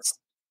your votes.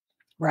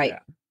 Right.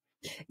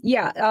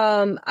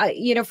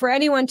 For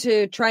anyone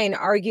to try and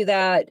argue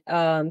that,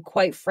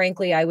 quite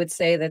frankly, I would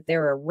say that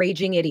they're a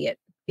raging idiot.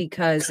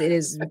 Because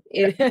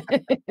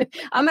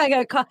I'm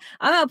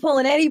not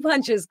pulling any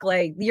punches,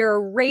 Clay. You're a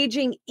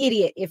raging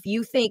idiot if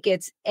you think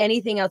it's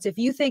anything else. If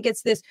you think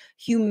it's this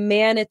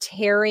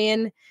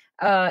humanitarian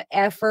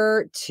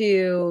effort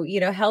to,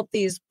 help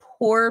these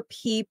poor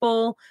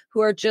people who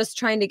are just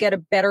trying to get a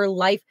better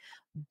life,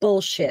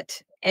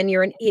 bullshit. And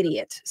you're an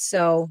idiot.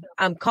 So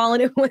I'm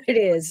calling it what it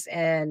is.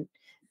 And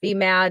be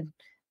mad.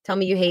 Tell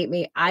me you hate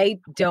me. I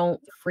don't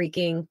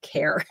freaking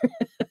care.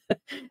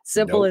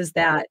 Simple as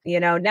that.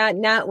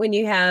 Not when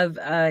you have,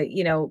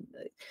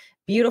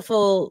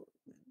 beautiful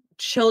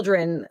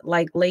children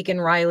like Lake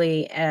and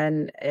Riley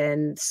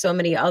and so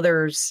many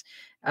others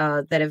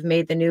that have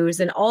made the news,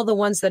 and all the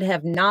ones that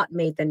have not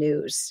made the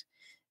news.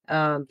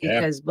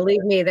 Because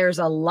believe me, there's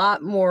a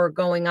lot more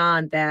going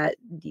on that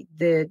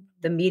the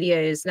media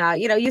is not,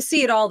 you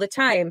see it all the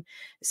time.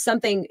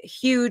 Something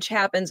huge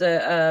happens,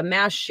 a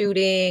mass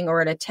shooting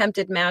or an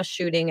attempted mass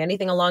shooting,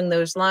 anything along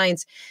those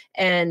lines.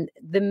 And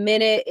the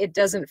minute it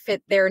doesn't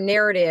fit their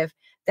narrative,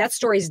 that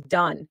story's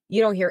done.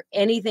 You don't hear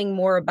anything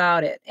more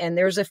about it. And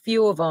there's a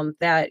few of them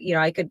that,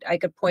 I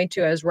could point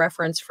to as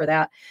reference for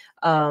that.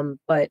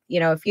 But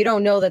if you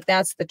don't know that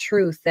that's the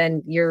truth,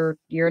 then you're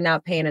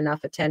not paying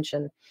enough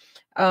attention.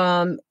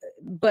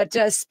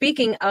 But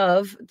speaking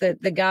of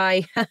the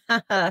guy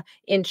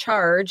in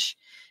charge,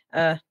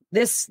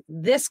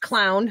 this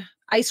clown,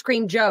 Ice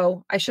Cream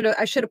Joe, I should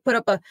have put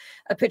up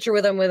a picture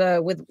with him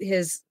with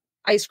his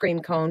ice cream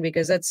cone,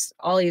 because that's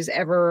all he's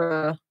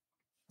ever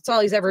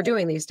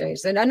doing these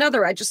days. And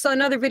I just saw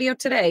another video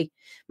today,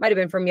 might have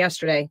been from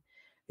yesterday.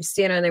 He's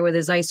standing there with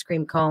his ice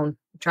cream cone,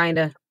 trying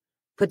to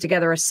put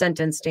together a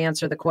sentence to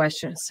answer the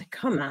question. It's like,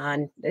 come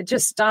on,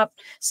 just stop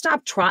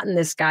trotting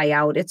this guy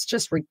out. It's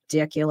just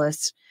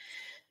ridiculous.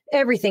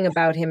 Everything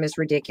about him is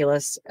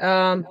ridiculous.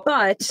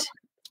 But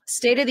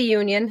State of the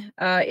Union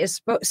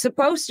is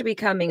supposed to be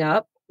coming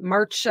up.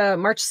 March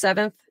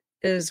 7th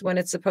is when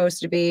it's supposed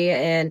to be,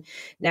 and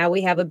now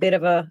we have a bit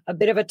of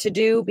a to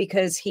do,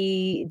 because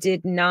he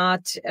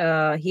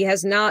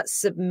has not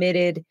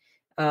submitted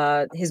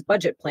his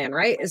budget plan.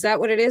 Right? Is that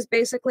what it is?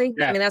 Basically,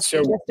 I mean, that's the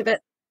gist of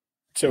it.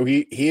 So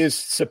he is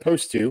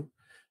supposed to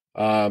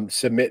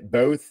submit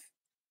both.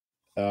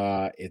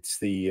 It's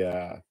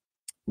the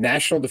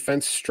National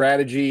Defense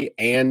Strategy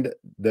and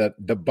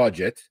the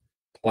budget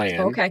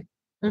plan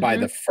by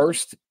the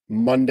first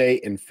Monday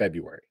in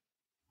February.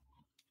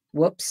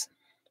 Whoops.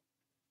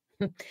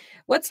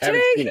 What's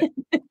today?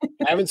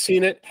 Haven't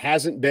seen it.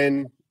 Hasn't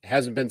been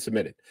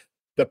submitted.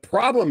 The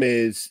problem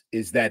is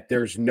that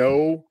there's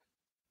no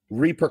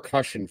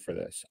repercussion for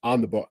this on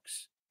the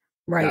books.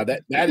 Right. Now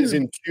that is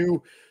in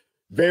two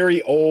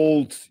very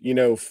old,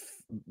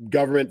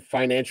 government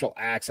financial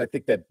acts. I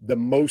think that the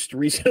most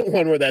recent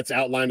one where that's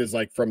outlined is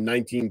like from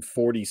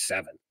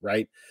 1947,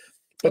 right?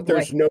 But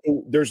there's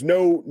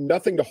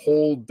nothing to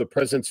hold the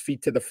president's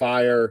feet to the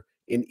fire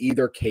in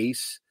either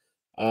case.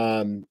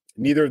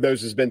 Neither of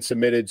those has been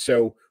submitted.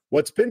 So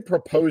what's been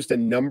proposed a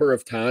number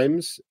of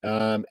times,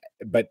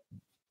 but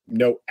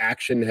no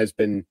action has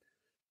been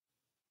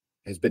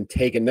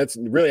taken. That's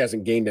really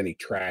hasn't gained any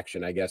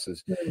traction, I guess,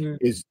 is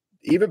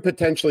even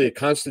potentially a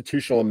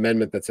constitutional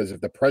amendment that says if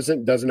the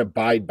president doesn't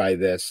abide by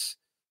this,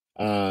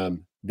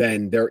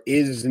 then there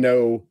is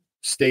no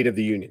State of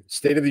the Union.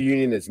 State of the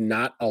Union is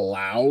not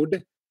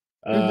allowed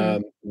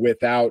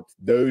without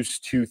those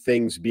two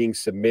things being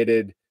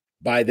submitted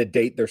by the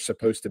date they're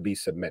supposed to be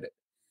submitted.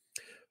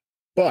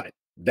 But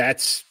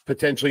that's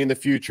potentially in the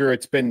future.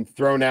 It's been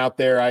thrown out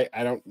there.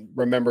 I don't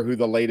remember who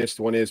the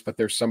latest one is, but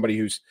there's somebody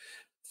who's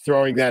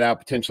throwing that out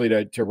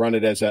potentially to run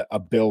it as a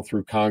bill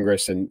through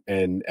Congress and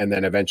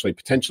then eventually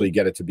potentially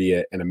get it to be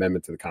an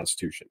amendment to the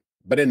Constitution.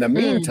 But in the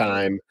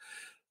meantime,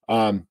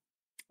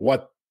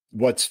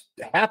 what's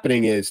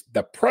happening is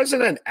the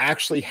president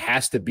actually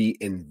has to be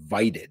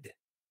invited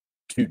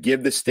to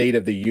give the State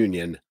of the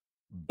Union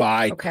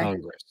by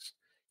Congress.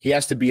 He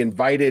has to be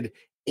invited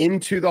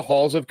into the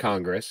halls of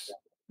Congress,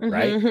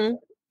 right?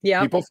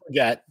 Yeah. People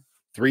forget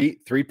three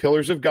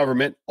pillars of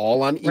government,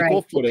 all on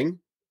equal footing.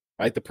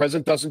 right? The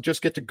president doesn't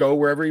just get to go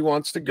wherever he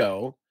wants to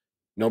go,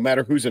 no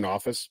matter who's in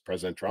office,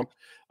 President Trump.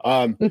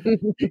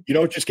 You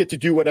don't just get to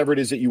do whatever it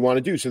is that you want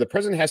to do. So the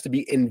president has to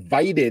be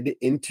invited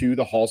into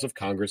the halls of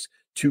Congress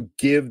to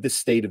give the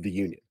State of the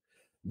Union.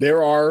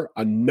 There are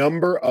a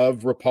number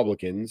of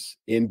Republicans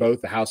in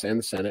both the House and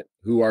the Senate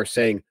who are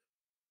saying,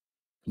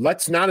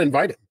 let's not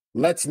invite him.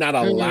 Let's not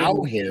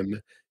allow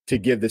him to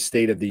give the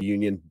State of the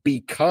Union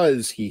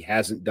because he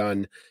hasn't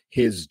done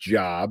his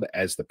job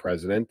as the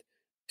president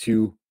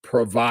to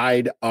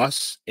provide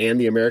us and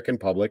the American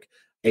public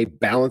a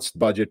balanced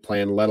budget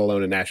plan, let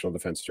alone a national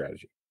defense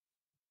strategy.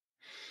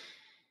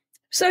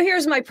 So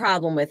here's my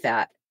problem with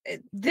that.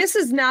 This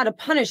is not a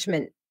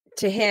punishment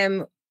to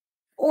him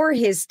or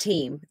his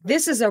team.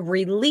 This is a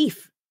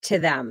relief to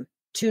them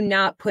to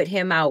not put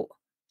him out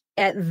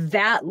at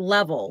that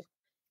level,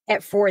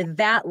 for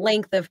that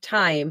length of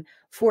time,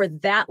 for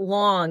that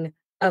long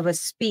of a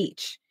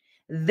speech.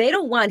 They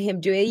don't want him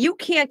doing it. You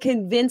can't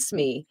convince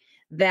me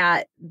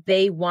that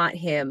they want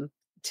him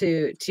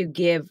to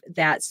give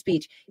that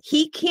speech.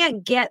 He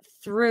can't get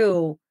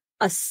through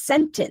a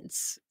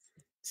sentence.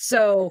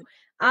 So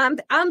I'm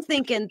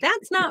thinking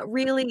that's not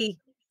really,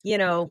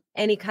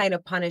 any kind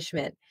of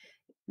punishment.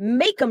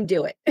 Make them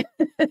do it.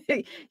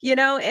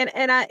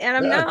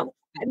 I'm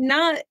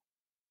not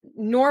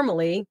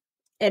normally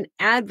an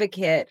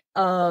advocate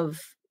of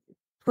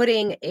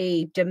putting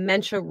a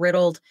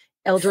dementia-riddled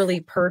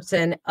elderly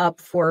person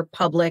up for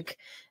public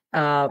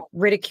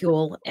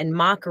ridicule and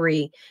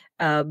mockery.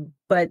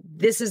 But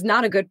this is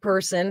not a good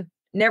person,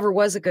 never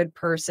was a good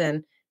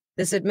person.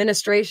 This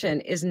administration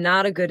is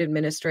not a good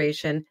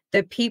administration.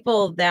 The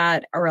people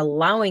that are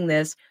allowing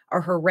this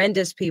are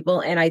horrendous people.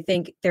 And I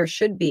think there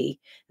should be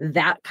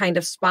that kind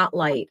of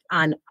spotlight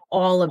on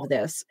all of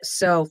this.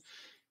 So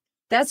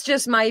that's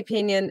just my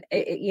opinion,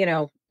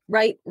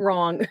 right,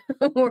 wrong,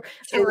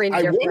 or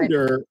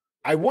indifferent.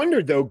 I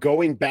wonder though,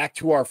 going back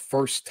to our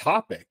first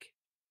topic.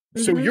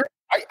 So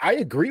I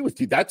agree with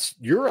you.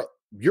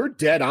 You're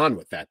dead on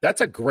with that.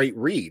 That's a great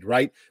read,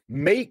 right?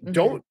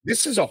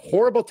 This is a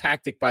horrible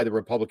tactic by the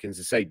Republicans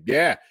to say,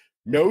 yeah,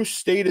 no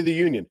State of the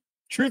Union.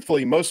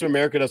 Truthfully, most of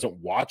America doesn't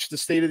watch the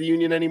State of the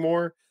Union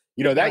anymore.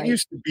 That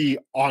used to be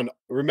on,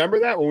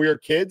 remember that when we were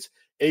kids?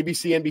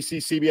 ABC, NBC,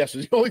 CBS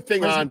was the only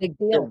thing on.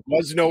 There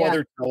was no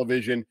other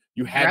television.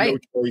 You had no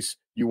choice.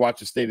 You watch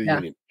the State of the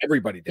Union.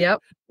 Everybody did,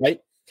 right?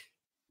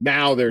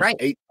 Now there's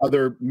 8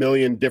 other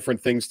million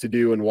different things to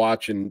do and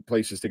watch and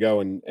places to go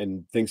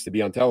and things to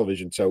be on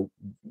television. So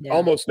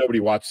almost nobody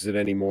watches it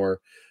anymore.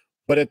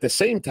 But at the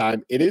same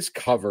time, it is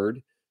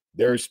covered.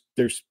 There's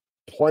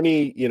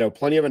plenty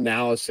of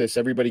analysis.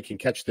 Everybody can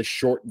catch the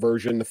short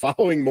version the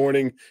following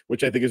morning,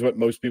 which I think is what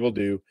most people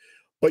do.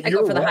 But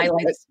you're go for the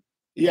highlights.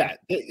 Yeah,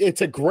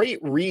 it's a great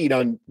read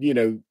on,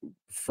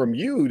 from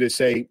you to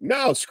say,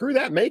 no, screw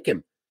that, make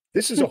him.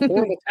 This is a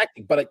horrible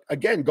tactic. But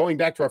again, going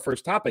back to our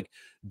first topic,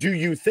 do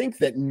you think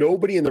that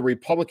nobody in the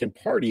Republican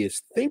Party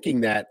is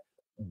thinking that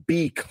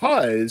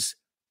because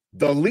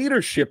the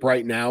leadership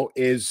right now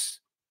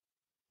is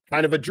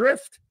kind of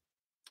adrift?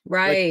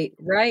 Right.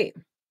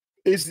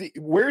 Where's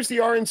the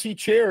RNC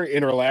chair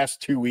in her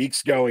last 2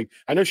 weeks going?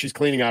 I know she's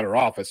cleaning out her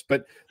office,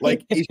 but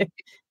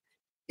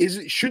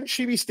shouldn't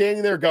she be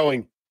standing there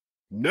going,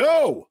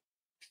 no,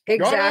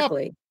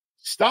 exactly.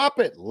 Stop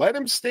it. Let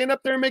him stand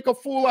up there and make a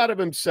fool out of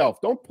himself.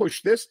 Don't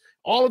push this.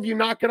 All of you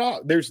knock it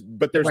off. There's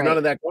none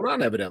of that going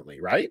on, evidently,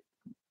 right?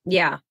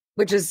 Yeah,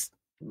 which is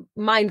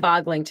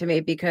mind-boggling to me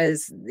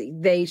because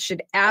they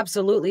should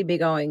absolutely be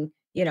going,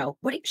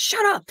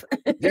 shut up.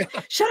 Yeah.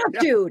 Shut up,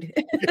 dude.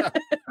 Yeah.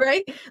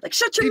 Right? Like,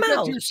 shut your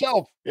mouth.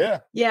 Yourself. Yeah.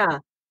 Yeah.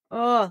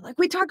 Oh, like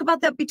we talk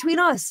about that between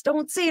us.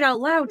 Don't say it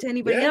out loud to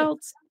anybody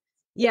else.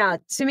 Yeah,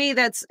 to me,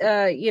 that's,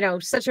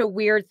 such a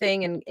weird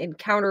thing and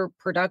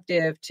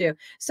counterproductive too.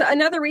 So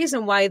another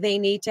reason why they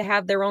need to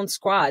have their own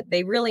squad,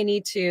 they really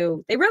need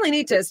to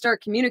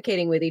start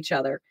communicating with each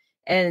other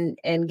and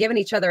giving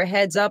each other a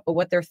heads up of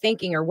what they're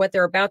thinking or what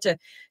they're about to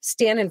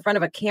stand in front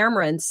of a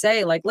camera and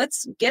say, like,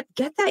 let's get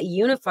that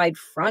unified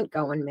front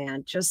going,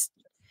 man. Just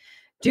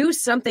do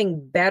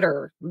something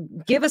better.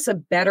 Give us a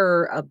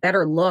better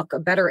look, a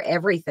better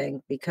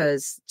everything,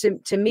 because to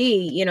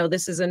me,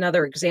 this is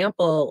another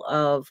example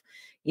of,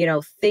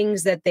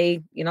 things that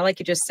they, like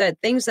you just said,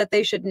 things that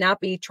they should not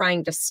be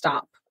trying to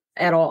stop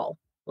at all.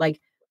 Like,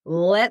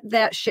 let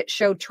that shit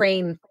show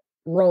train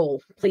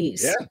roll,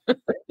 please.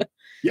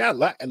 Yeah.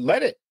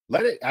 Let it.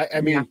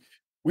 I mean,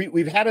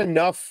 we've had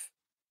enough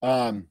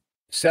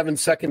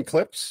 7-second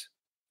clips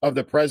of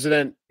the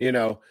president,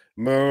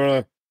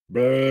 mumbling,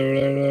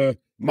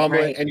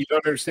 and you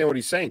don't understand what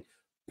he's saying.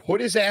 Put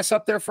his ass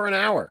up there for an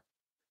hour.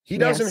 He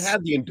doesn't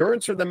have the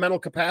endurance or the mental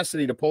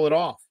capacity to pull it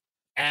off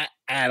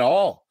at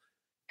all.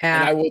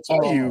 And I will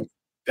tell you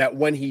that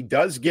when he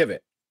does give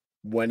it,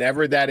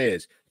 whenever that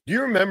is, do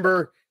you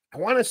remember, I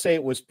want to say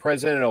it was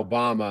President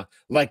Obama,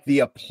 like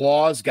the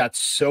applause got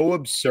so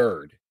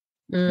absurd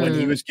when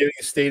he was giving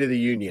a State of the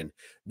Union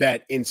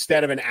that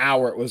instead of an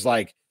hour, it was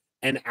like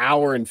an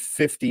hour and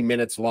 50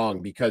 minutes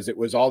long because it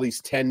was all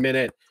these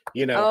 10-minute,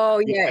 Oh,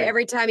 he yeah. said,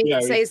 Every time he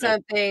would he say said,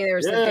 something, there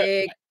was the yeah.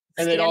 big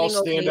And they'd all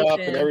standing stand up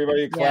and ovation.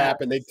 everybody would Yeah.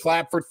 clap and they'd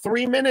clap for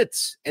 3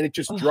 minutes and it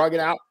just drug it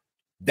out.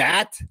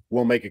 That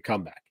will make a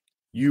comeback.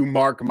 You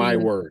mark my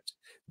words.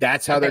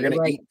 That's how they're going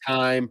to eat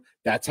time.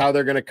 That's how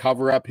they're going to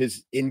cover up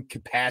his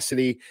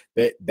incapacity.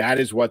 That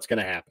is what's going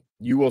to happen.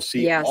 You will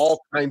see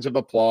all kinds of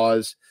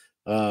applause,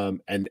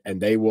 and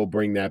they will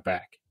bring that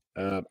back.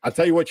 I'll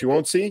tell you what you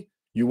won't see.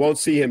 You won't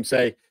see him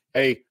say,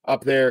 hey,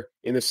 up there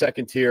in the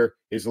second tier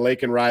is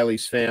Lake and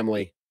Riley's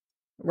family.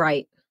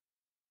 Right.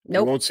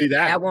 Nope. You won't see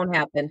that. That won't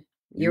happen.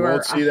 You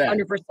won't see that.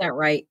 100%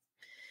 right.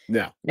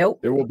 No. Nope.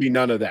 There will be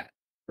none of that,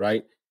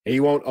 right? He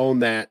won't own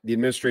that. The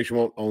administration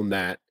won't own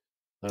that.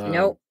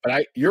 Nope.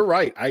 But you're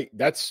right.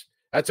 That's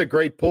a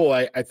great pull.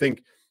 I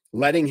think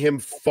letting him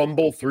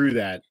fumble through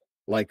that,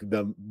 like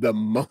the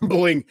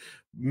mumbling,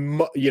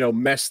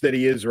 mess that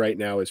he is right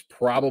now, is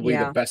probably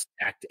the best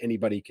act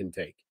anybody can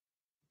take.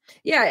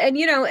 Yeah, and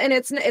and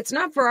it's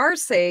not for our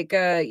sake.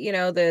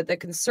 The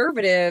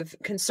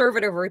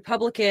conservative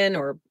Republican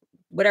or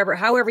whatever,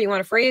 however you want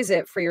to phrase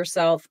it for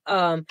yourself.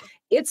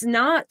 It's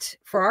not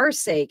for our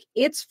sake.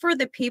 It's for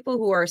the people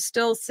who are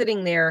still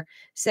sitting there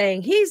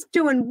saying he's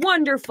doing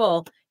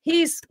wonderful.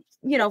 He's,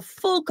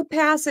 full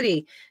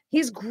capacity.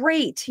 He's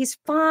great. He's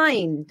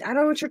fine. I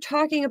don't know what you're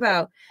talking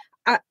about.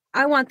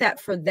 I want that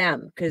for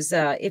them, because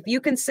if you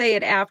can say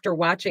it after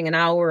watching an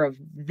hour of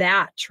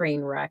that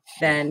train wreck,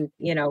 then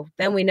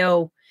we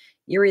know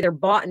you're either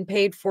bought and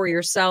paid for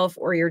yourself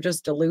or you're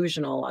just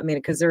delusional. I mean,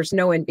 because there's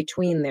no in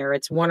between there.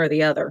 It's one or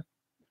the other.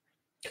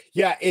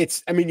 Yeah,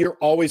 you're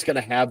always going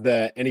to have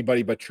the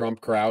anybody but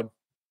Trump crowd,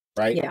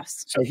 right?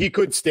 Yes. So he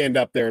could stand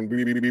up there and,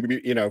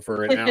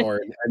 for an hour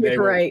and they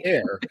won't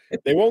care.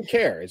 They won't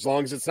care. As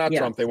long as it's not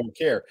Trump, they won't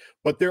care.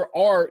 But there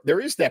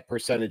is that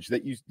percentage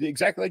that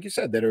exactly like you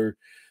said, that are,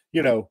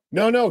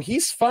 no,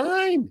 he's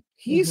fine.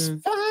 He's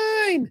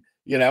fine,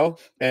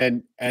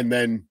 and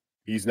then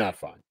he's not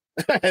fine.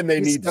 And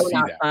they need to see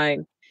that.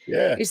 Fine.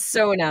 Yeah. He's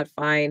so not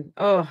fine.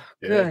 Oh,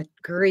 good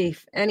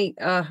grief.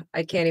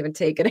 I can't even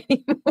take it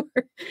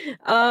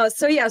anymore.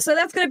 So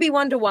that's going to be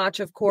one to watch,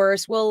 of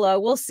course.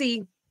 We'll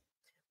see.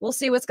 We'll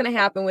see what's going to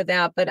happen with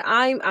that, but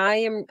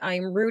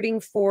I'm rooting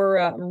for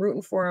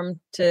him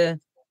to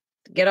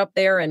get up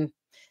there and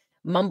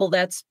mumble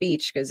that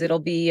speech, because it'll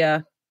be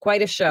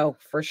quite a show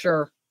for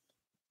sure.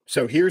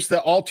 So here's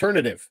the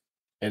alternative,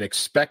 and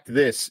expect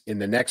this in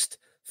the next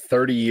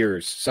 30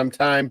 years,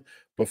 sometime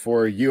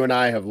before you and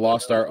I have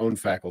lost our own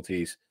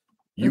faculties.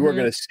 You are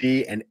going to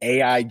see an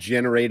AI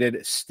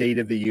generated State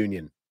of the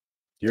Union.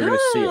 You're going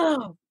to see it.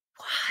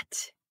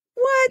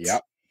 What?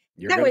 Yep.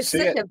 That was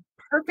such a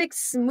perfect,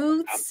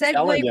 smooth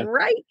segue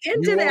right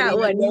into that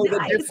one. You won't know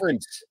the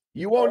difference.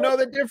 You won't know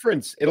the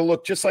difference. It'll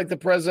look just like the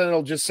president.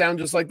 It'll just sound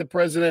just like the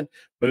president,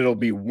 but it'll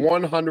be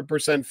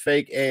 100%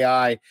 fake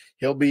AI.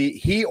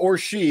 He or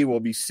she will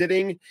be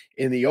sitting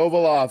in the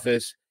Oval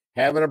Office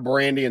having a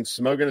brandy and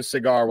smoking a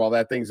cigar while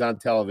that thing's on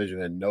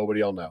television, and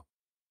nobody will know.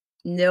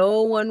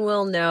 No one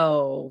will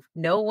know.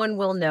 No one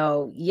will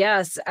know.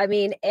 Yes.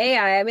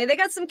 AI, they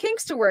got some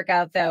kinks to work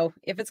out, though.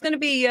 If it's going to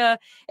be,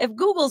 if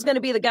Google's going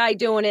to be the guy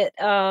doing it,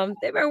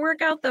 they better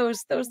work out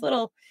those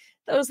little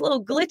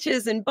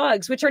glitches and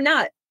bugs, which are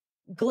not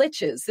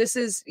glitches. This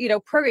is,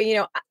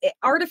 program,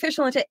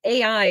 artificial into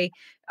AI,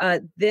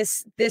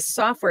 this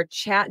software,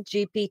 Chat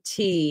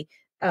GPT,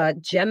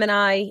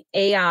 Gemini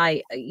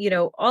AI,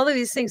 all of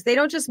these things, they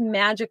don't just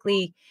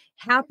magically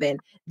happen.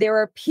 There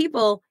are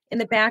people in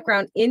the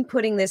background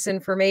inputting this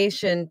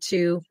information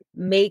to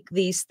make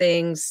these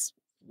things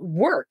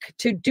work,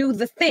 to do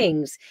the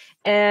things.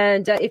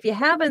 And if you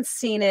haven't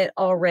seen it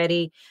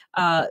already,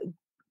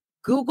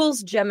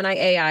 Google's Gemini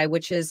AI,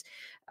 which is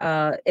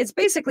it's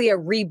basically a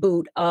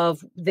reboot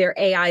of their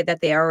AI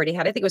that they already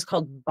had. I think it was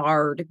called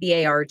Bard,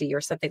 BARD, or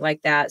something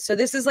like that. So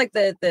this is like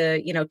the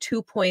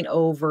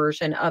 2.0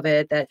 version of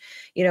it that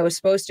is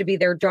supposed to be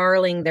their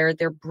darling,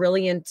 their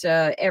brilliant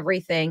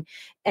everything,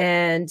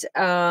 and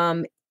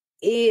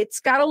it's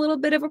got a little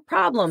bit of a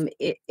problem.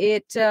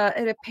 It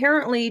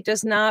apparently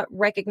does not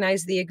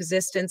recognize the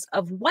existence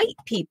of white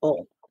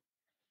people.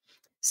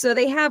 So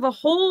they have a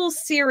whole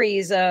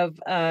series of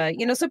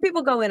so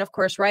people go in, of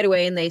course, right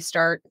away, and they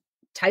start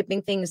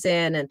typing things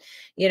in, and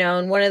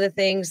one of the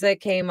things that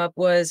came up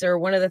was, or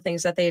one of the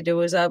things that they do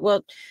was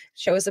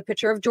show us a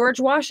picture of George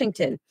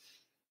Washington.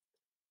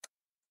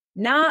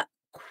 Not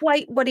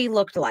quite what he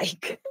looked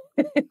like.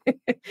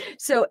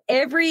 So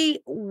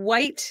every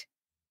white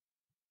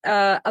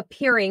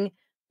appearing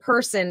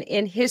person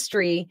in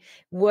history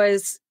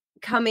was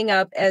coming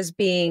up as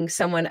being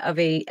someone of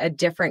a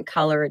different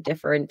color, a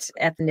different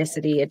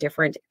ethnicity, a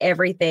different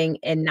everything,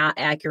 and not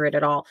accurate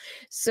at all.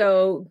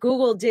 So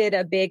Google did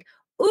a big,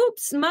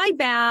 oops, my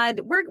bad.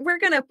 We're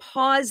going to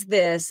pause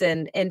this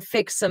and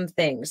fix some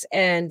things.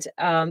 And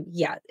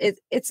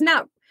it's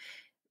not,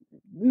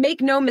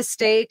 make no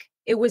mistake,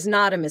 it was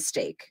not a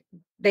mistake.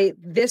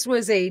 This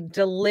was a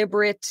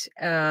deliberate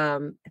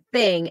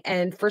thing,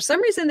 and for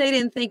some reason they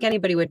didn't think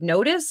anybody would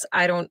notice.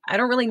 I don't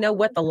really know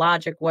what the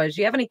logic was.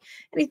 Do you have any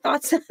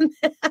thoughts on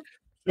that?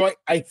 So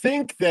I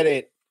think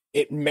that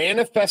it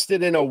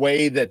manifested in a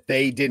way that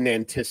they didn't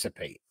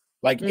anticipate.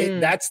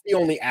 That's the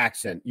only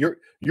accent.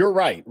 You're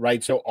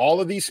right. So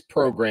all of these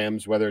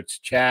programs, whether it's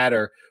chat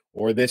or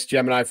this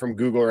Gemini from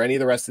Google or any of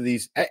the rest of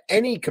these,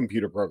 any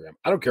computer program,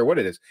 I don't care what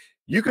it is.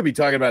 You could be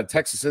talking about a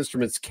Texas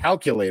Instruments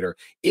calculator.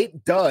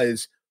 It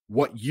does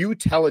what you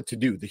tell it to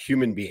do, the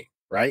human being,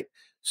 right?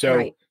 So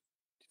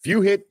if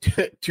you hit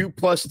 2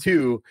 plus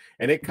 2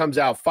 and it comes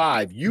out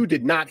 5, you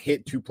did not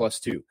hit 2 plus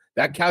 2.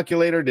 That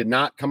calculator did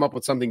not come up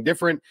with something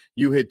different.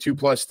 You hit 2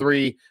 plus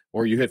 3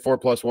 or you hit 4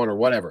 plus 1 or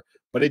whatever.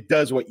 But it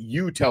does what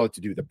you tell it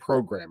to do, the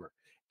programmer.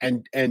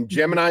 And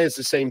Gemini is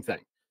the same thing.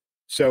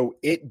 So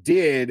it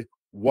did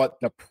what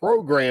the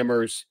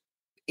programmers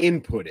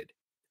inputted.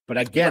 But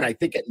again, I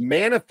think it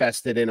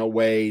manifested in a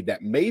way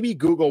that maybe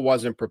Google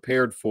wasn't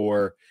prepared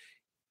for,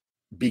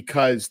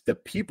 because the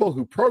people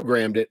who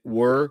programmed it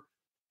were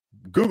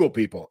Google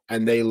people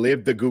and they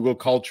lived the Google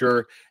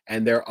culture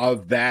and they're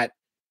of that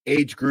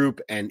age group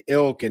and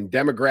ilk and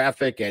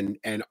demographic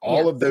and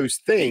all of those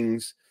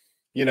things,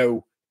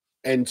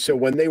 and so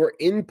when they were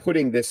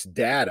inputting this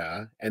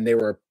data and they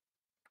were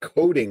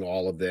coding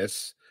all of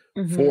this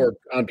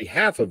on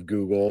behalf of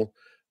Google,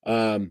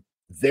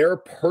 their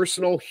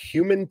personal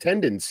human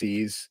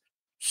tendencies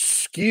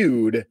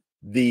skewed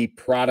the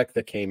product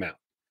that came out,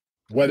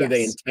 whether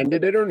they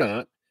intended it or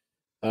not.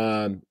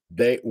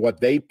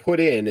 What they put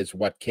in is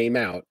what came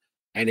out,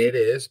 and it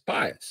is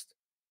biased.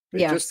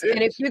 Yes.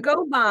 And if you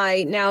go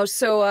by now,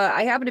 so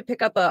I happened to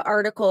pick up an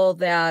article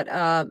that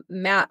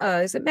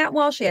is it Matt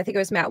Walsh? Yeah, I think it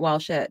was Matt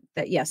Walsh.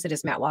 Yes, it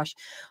is Matt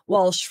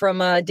Walsh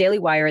from Daily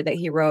Wire that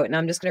he wrote. And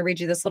I'm just going to read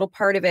you this little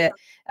part of it.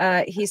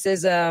 He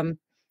says,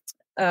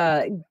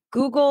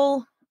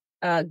 Google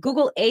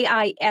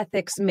AI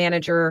ethics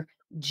manager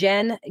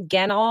Jen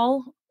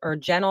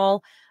Genall,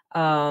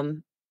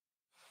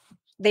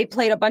 they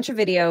played a bunch of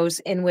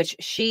videos in which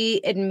she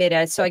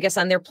admitted, so I guess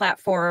on their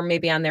platform,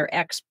 maybe on their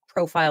X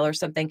profile or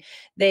something,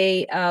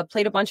 they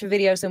played a bunch of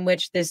videos in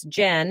which this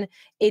Jen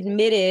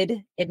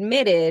admitted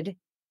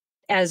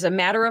as a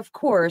matter of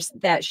course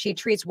that she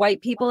treats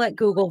white people at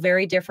Google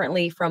very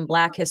differently from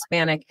Black,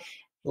 Hispanic,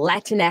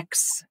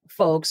 Latinx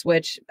folks,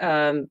 which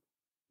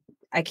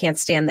I can't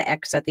stand the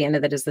X at the end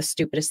of it, is the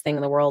stupidest thing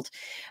in the world.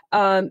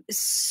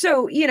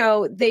 So,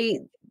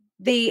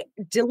 they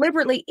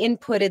deliberately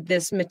inputted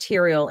this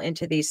material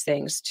into these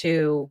things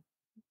to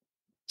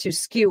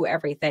skew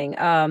everything.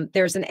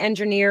 There's an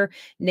engineer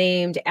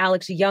named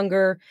Alex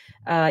Younger.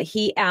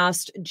 He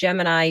asked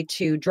Gemini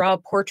to draw a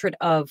portrait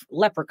of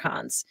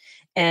leprechauns.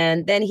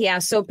 And then he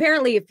asked, so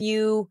apparently if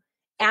you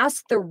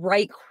ask the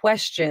right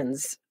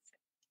questions,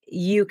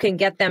 you can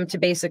get them to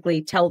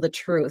basically tell the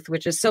truth,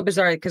 which is so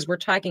bizarre because we're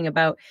talking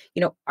about,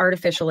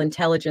 artificial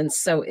intelligence.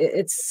 So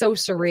it's so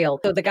surreal.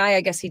 So the guy,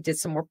 I guess he did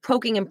some more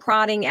poking and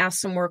prodding, asked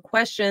some more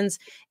questions.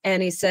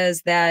 And he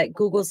says that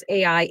Google's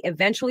AI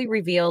eventually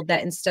revealed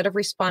that instead of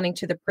responding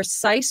to the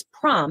precise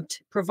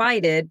prompt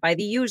provided by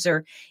the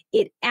user,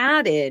 this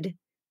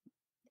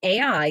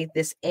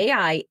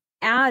AI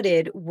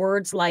added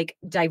words like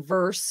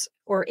diverse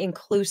or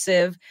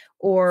inclusive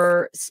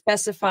or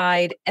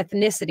specified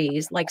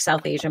ethnicities like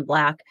South Asian,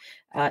 Black,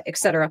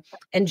 etc.,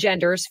 and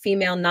genders,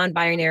 female,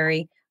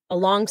 non-binary,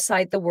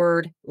 alongside the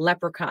word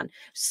leprechaun.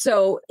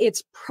 So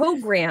it's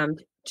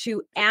programmed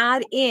to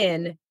add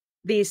in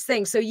these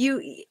things. So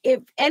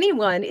if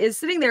anyone is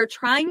sitting there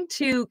trying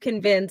to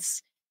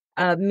convince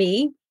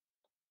me,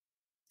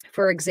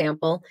 for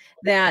example,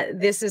 that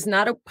this is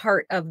not a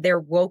part of their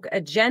woke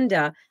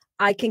agenda,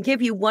 I can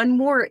give you one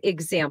more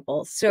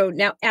example. So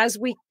now, as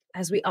we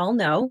all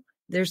know,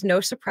 there's no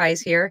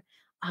surprise here.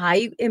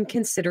 I am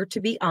considered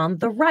to be on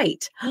the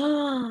right.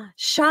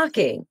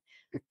 Shocking.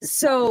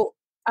 So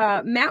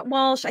Matt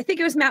Walsh, I think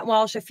it was Matt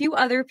Walsh, a few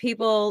other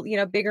people,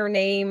 bigger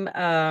name,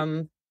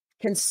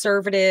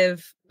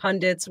 conservative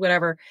pundits,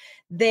 whatever,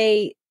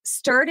 they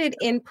started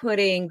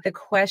inputting the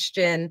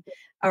question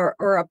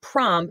or a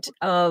prompt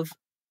of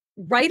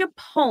write a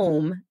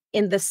poem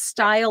in the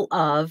style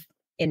of,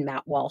 in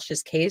Matt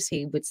Walsh's case,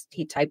 he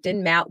typed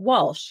in Matt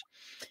Walsh.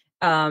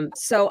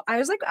 So I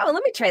was like, oh,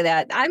 let me try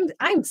that.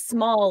 I'm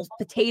small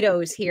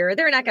potatoes here.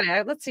 They're not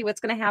gonna, let's see what's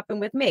gonna happen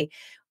with me.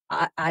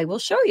 I will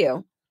show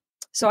you.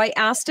 So I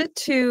asked it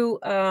to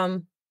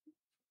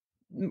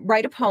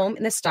write a poem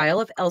in the style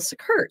of Elsa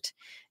Kurt.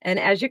 And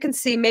as you can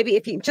see,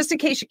 maybe just in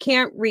case you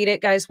can't read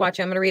it, guys, watch,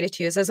 I'm going to read it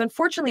to you. It says,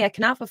 unfortunately, I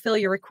cannot fulfill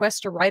your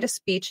request to write a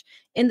speech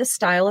in the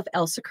style of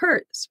Elsa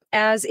Kurt,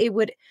 as it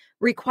would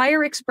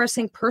require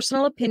expressing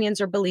personal opinions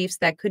or beliefs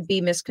that could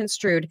be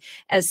misconstrued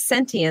as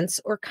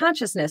sentience or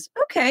consciousness.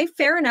 Okay,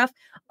 fair enough.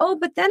 Oh,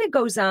 but then it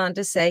goes on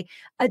to say,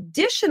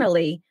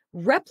 additionally,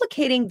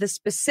 replicating the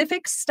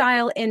specific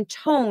style and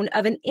tone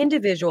of an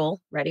individual,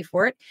 ready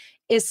for it,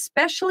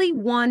 especially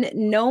one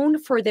known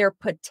for their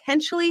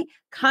potentially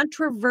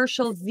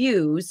controversial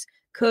views,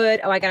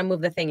 could, oh, I got to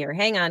move the thing here.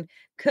 Hang on.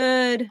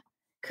 Could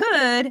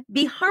could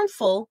be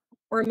harmful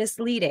or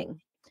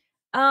misleading.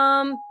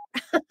 Pardon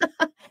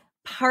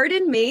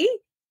me,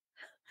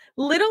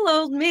 little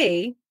old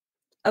me,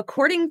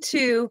 according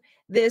to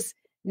this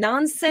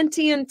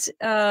non-sentient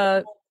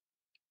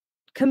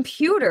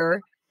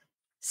computer,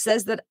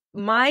 says that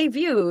my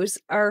views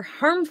are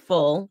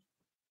harmful.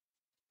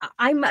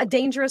 I'm a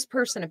dangerous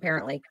person,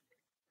 apparently.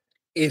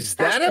 Is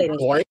that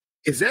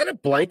a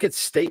blanket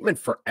statement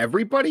for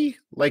everybody?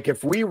 Like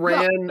if we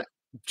ran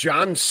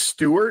Jon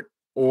Stewart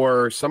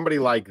or somebody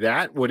like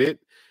that, would it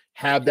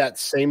have that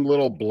same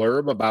little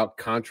blurb about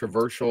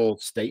controversial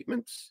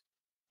statements?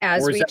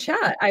 As we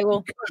chat, I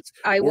will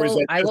ask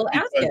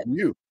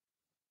it.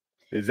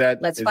 Is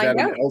that Let's find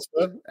out.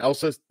 An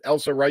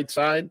Elsa right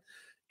side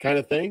kind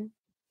of thing?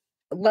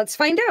 Let's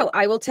find out.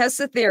 I will test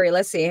the theory.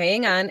 Let's see.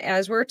 Hang on.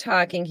 As we're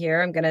talking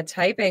here, I'm going to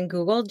type in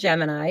Google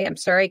Gemini. I'm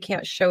sorry I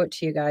can't show it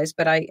to you guys,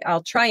 but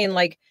I'll try and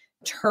like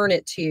turn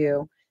it to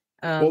you.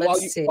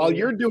 Let's see. While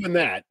you're doing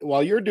that,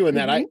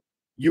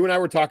 you and I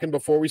were talking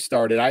before we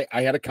started.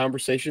 I had a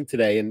conversation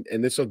today, and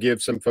this will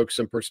give some folks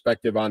some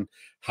perspective on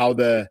how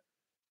the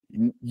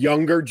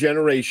younger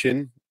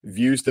generation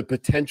views the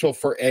potential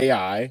for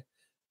AI,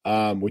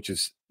 which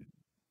is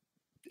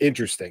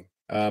interesting.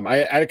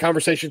 I had a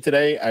conversation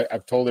today.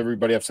 I've told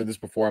everybody, I've said this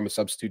before, I'm a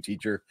substitute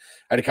teacher.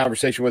 I had a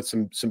conversation with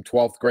some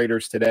 12th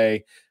graders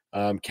today,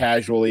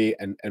 casually.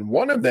 And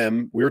one of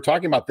them, we were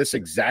talking about this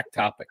exact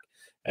topic.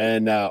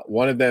 And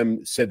one of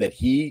them said that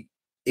he,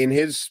 in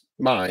his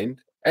mind,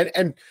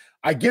 and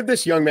I give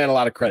this young man a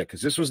lot of credit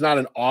because this was not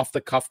an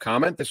off-the-cuff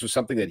comment. This was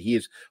something that he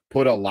has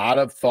put a lot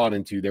of thought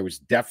into. There was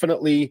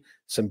definitely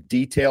some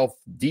detailed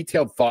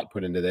thought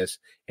put into this.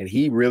 And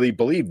he really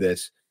believed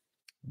this,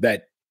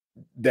 that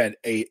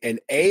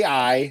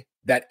AI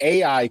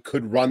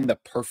could run the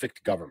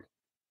perfect government.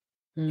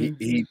 Mm-hmm.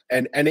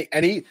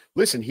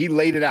 He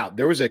laid it out.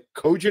 There was a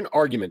cogent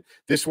argument.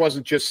 This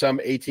wasn't just some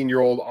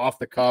 18-year-old off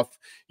the cuff,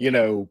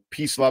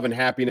 peace, love, and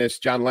happiness,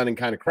 John Lennon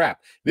kind of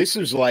crap. This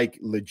is like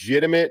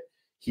legitimate.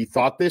 He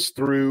thought this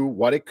through,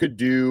 what it could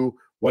do,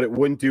 what it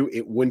wouldn't do.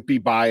 It wouldn't be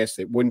biased.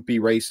 It wouldn't be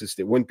racist.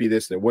 It wouldn't be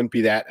this. And it wouldn't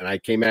be that. And I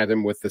came at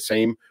him with the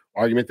same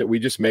argument that we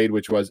just made,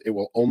 which was it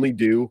will only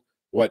do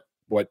what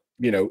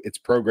it's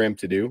programmed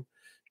to do.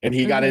 And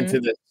he got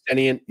into the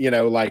sentient,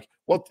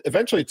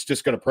 eventually it's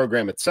just going to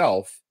program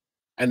itself,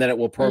 and then it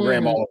will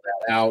program all of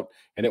that out,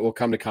 and it will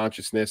come to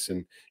consciousness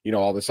and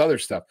all this other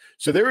stuff.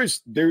 So there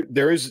is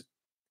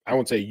I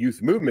won't say a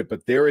youth movement,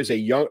 but there is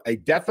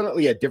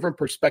definitely a different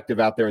perspective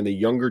out there in the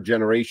younger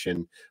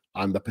generation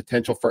on the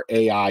potential for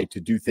AI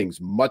to do things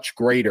much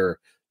greater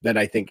than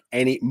I think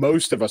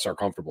most of us are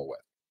comfortable with.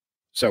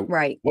 So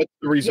what's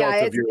the result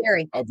of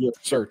your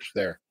search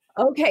there?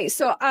 Okay,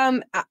 so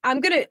I'm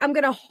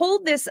gonna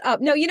hold this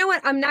up. No, you know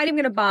what? I'm not even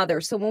gonna bother.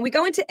 So when we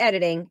go into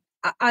editing,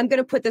 I'm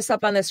gonna put this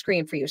up on the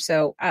screen for you.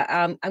 So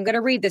I'm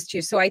gonna read this to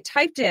you. So I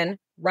typed in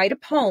write a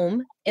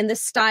poem in the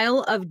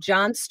style of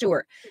Jon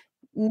Stewart.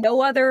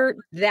 No other.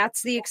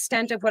 That's the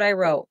extent of what I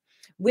wrote.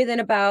 Within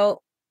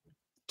about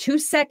 2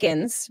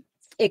 seconds,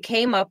 it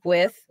came up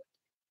with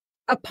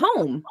a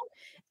poem.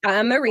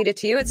 I'm going to read it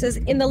to you. It says,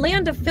 in the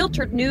land of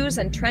filtered news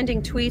and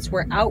trending tweets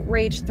where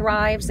outrage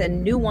thrives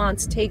and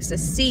nuance takes a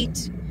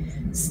seat,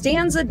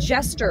 stands a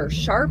jester,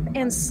 sharp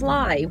and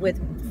sly, with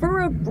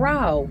furrowed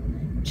brow,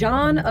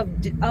 John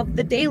of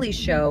the Daily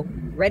Show,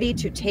 ready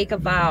to take a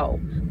vow.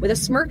 With a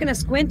smirk and a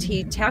squint,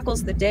 he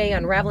tackles the day,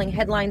 unraveling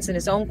headlines in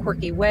his own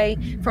quirky way.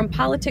 From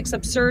politics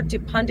absurd to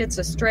pundits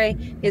astray,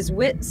 his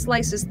wit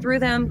slices through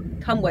them,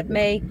 come what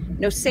may.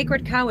 No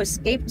sacred cow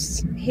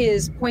escapes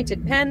his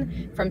pointed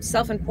pen. From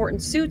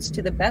self-important suits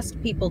to the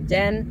best people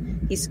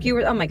den, he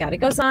skewers. Oh my God, it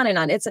goes on and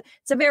on. It's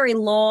a very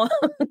long.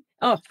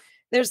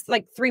 There's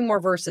like 3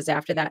 more verses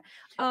after that.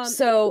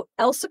 So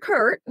Elsa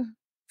Kurt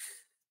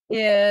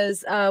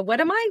is what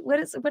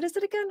is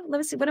it again? Let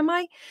me see. What am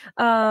I?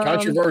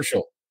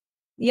 Controversial.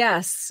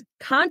 Yes.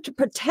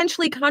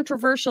 Potentially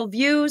controversial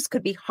views,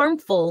 could be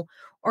harmful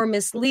or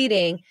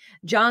misleading.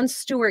 Jon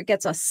Stewart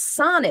gets a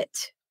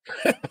sonnet.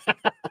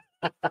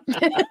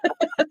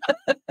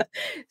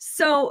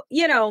 So,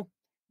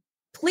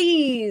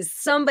 please,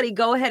 somebody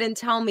go ahead and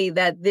tell me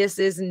that this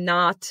is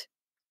not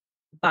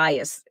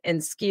biased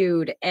and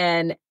skewed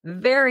and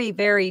very,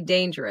 very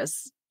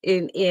dangerous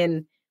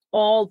in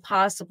all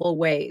possible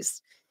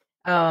ways.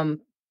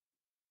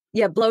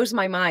 Blows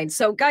my mind.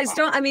 So guys,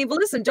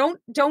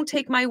 don't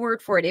take my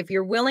word for it. If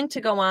you're willing to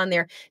go on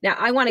there. Now,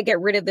 I want to get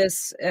rid of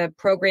this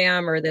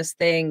program or this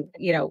thing,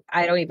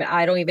 I don't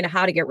even know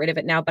how to get rid of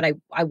it now, but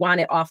I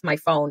want it off my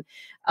phone.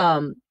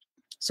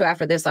 So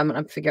after this, I'm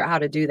going to figure out how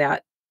to do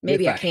that.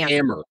 Maybe I can't.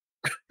 Hammer.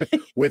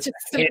 With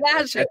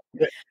smash it.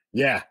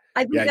 Yeah.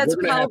 I think that's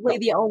probably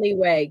the only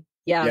way.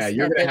 Yes, yeah,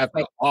 you're going to have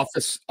to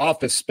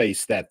office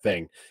space that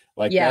thing.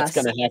 Like that's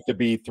going to have to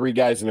be 3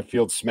 guys in the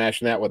field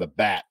smashing that with a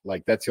bat.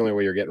 Like that's the only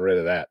way you're getting rid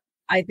of that.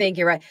 I think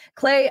you're right.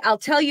 Clay, I'll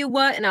tell you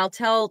what, and I'll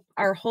tell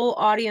our whole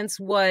audience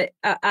what.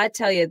 I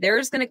tell you,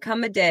 there's going to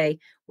come a day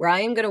where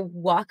I am going to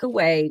walk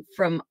away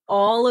from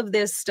all of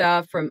this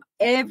stuff, from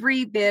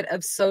every bit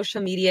of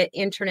social media,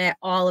 internet,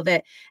 all of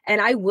it.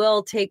 And I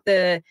will take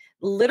the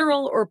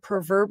literal or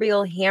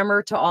proverbial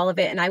hammer to all of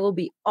it. And I will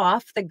be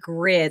off the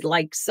grid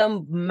like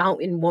some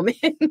mountain woman.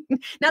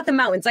 Not the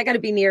mountains. I got to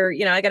be near,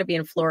 I got to be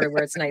in Florida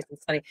where it's nice and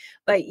sunny.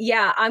 But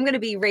yeah, I'm going to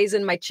be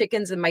raising my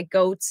chickens and my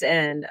goats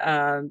and,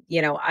 I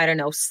don't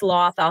know,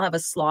 sloth. I'll have a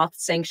sloth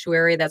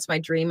sanctuary. That's my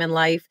dream in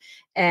life.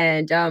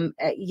 And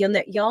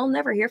y'all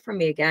never hear from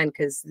me again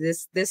because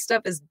this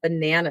stuff is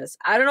bananas.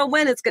 I don't know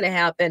when it's going to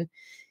happen.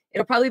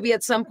 It'll probably be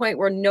at some point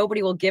where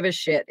nobody will give a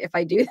shit if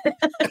I do that.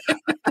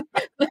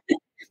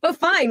 But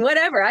fine,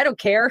 whatever. I don't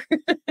care.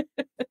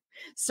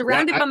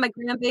 Surrounded by my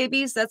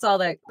grandbabies. That's all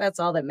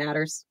that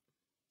matters.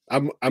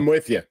 I'm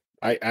with you.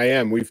 I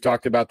am. We've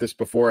talked about this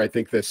before. I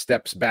think the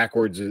steps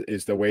backwards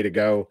is the way to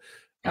go.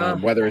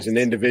 Whether as an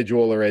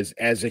individual or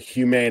as a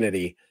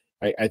humanity,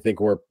 I think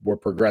we're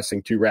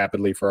progressing too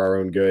rapidly for our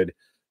own good.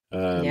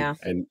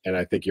 And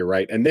I think you're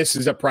right. And this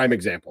is a prime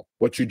example.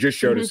 What you just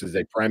showed us is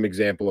a prime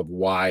example of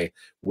why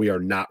we are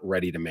not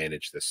ready to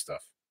manage this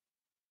stuff.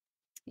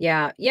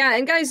 Yeah. Yeah.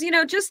 And guys,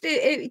 just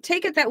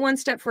take it that one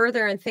step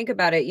further and think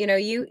about it.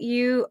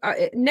 You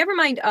never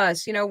mind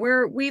us,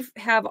 we've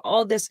have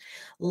all this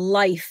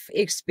life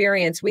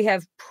experience. We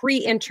have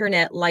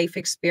pre-internet life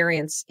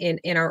experience in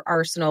our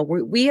arsenal.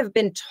 We have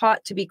been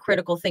taught to be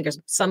critical thinkers.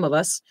 Some of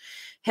us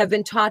have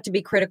been taught to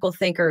be critical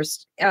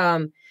thinkers.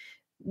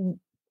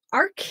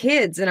 Our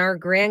kids and our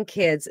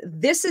grandkids,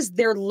 this is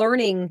their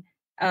learning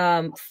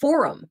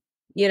forum.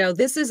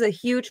 This is a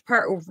huge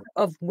part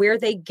of where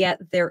they get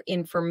their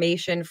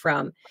information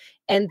from,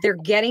 and they're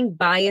getting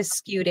bias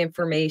skewed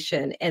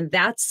information. And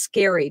that's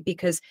scary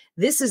because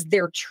this is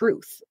their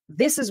truth.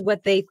 This is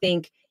what they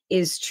think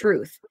is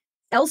truth.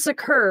 Elsa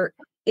Kurt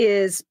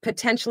is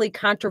potentially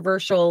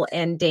controversial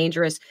and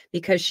dangerous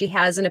because she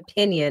has an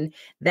opinion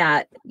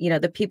that,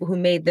 the people who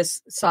made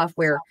this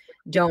software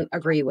don't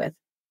agree with.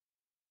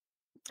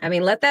 I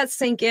mean, let that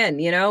sink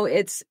in,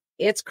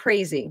 it's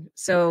crazy.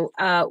 So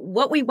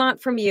what we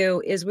want from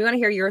you is we want to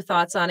hear your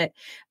thoughts on it.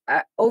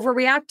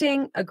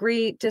 Overreacting,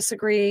 agree,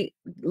 disagree,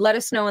 let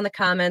us know in the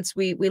comments.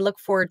 We look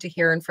forward to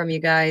hearing from you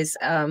guys.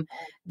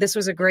 This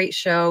was a great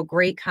show,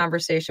 great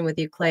conversation with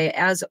you, Clay.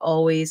 As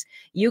always,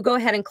 you go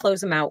ahead and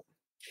close them out.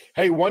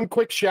 Hey, one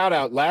quick shout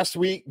out.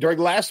 During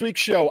last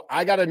week's show,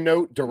 I got a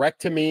note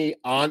direct to me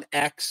on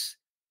X.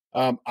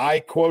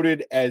 I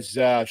quoted as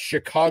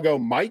Chicago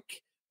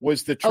Mike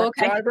was the truck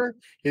driver.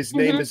 His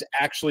name is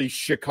actually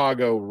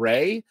Chicago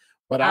Ray,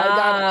 but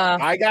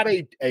I got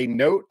a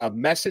note, a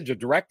message, a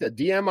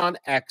DM on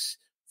X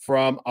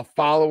from a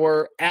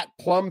follower at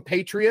Plum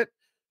Patriot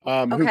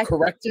who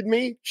corrected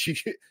me.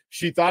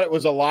 She thought it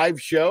was a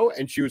live show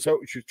and she was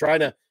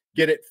trying to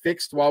get it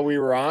fixed while we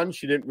were on.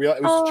 She didn't realize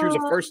she was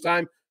a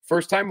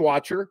first time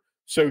watcher,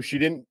 so she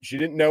didn't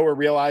know or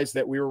realize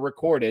that we were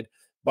recorded.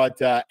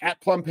 But at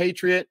Plum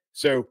Patriot.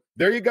 So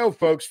there you go,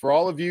 folks. For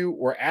all of you,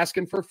 we're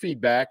asking for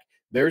feedback.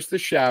 There's the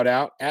shout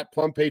out. At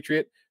Plum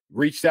Patriot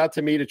reached out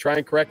to me to try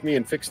and correct me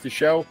and fix the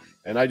show.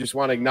 And I just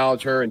want to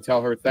acknowledge her and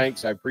tell her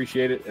thanks. I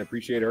appreciate it and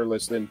appreciate her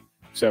listening.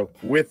 So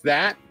with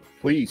that,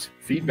 please,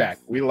 feedback.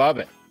 We love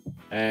it.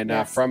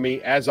 And from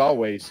me, as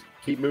always,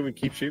 keep moving,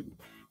 keep shooting.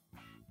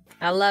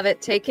 I love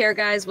it. Take care,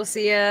 guys. We'll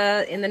see you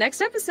in the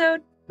next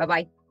episode.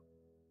 Bye-bye.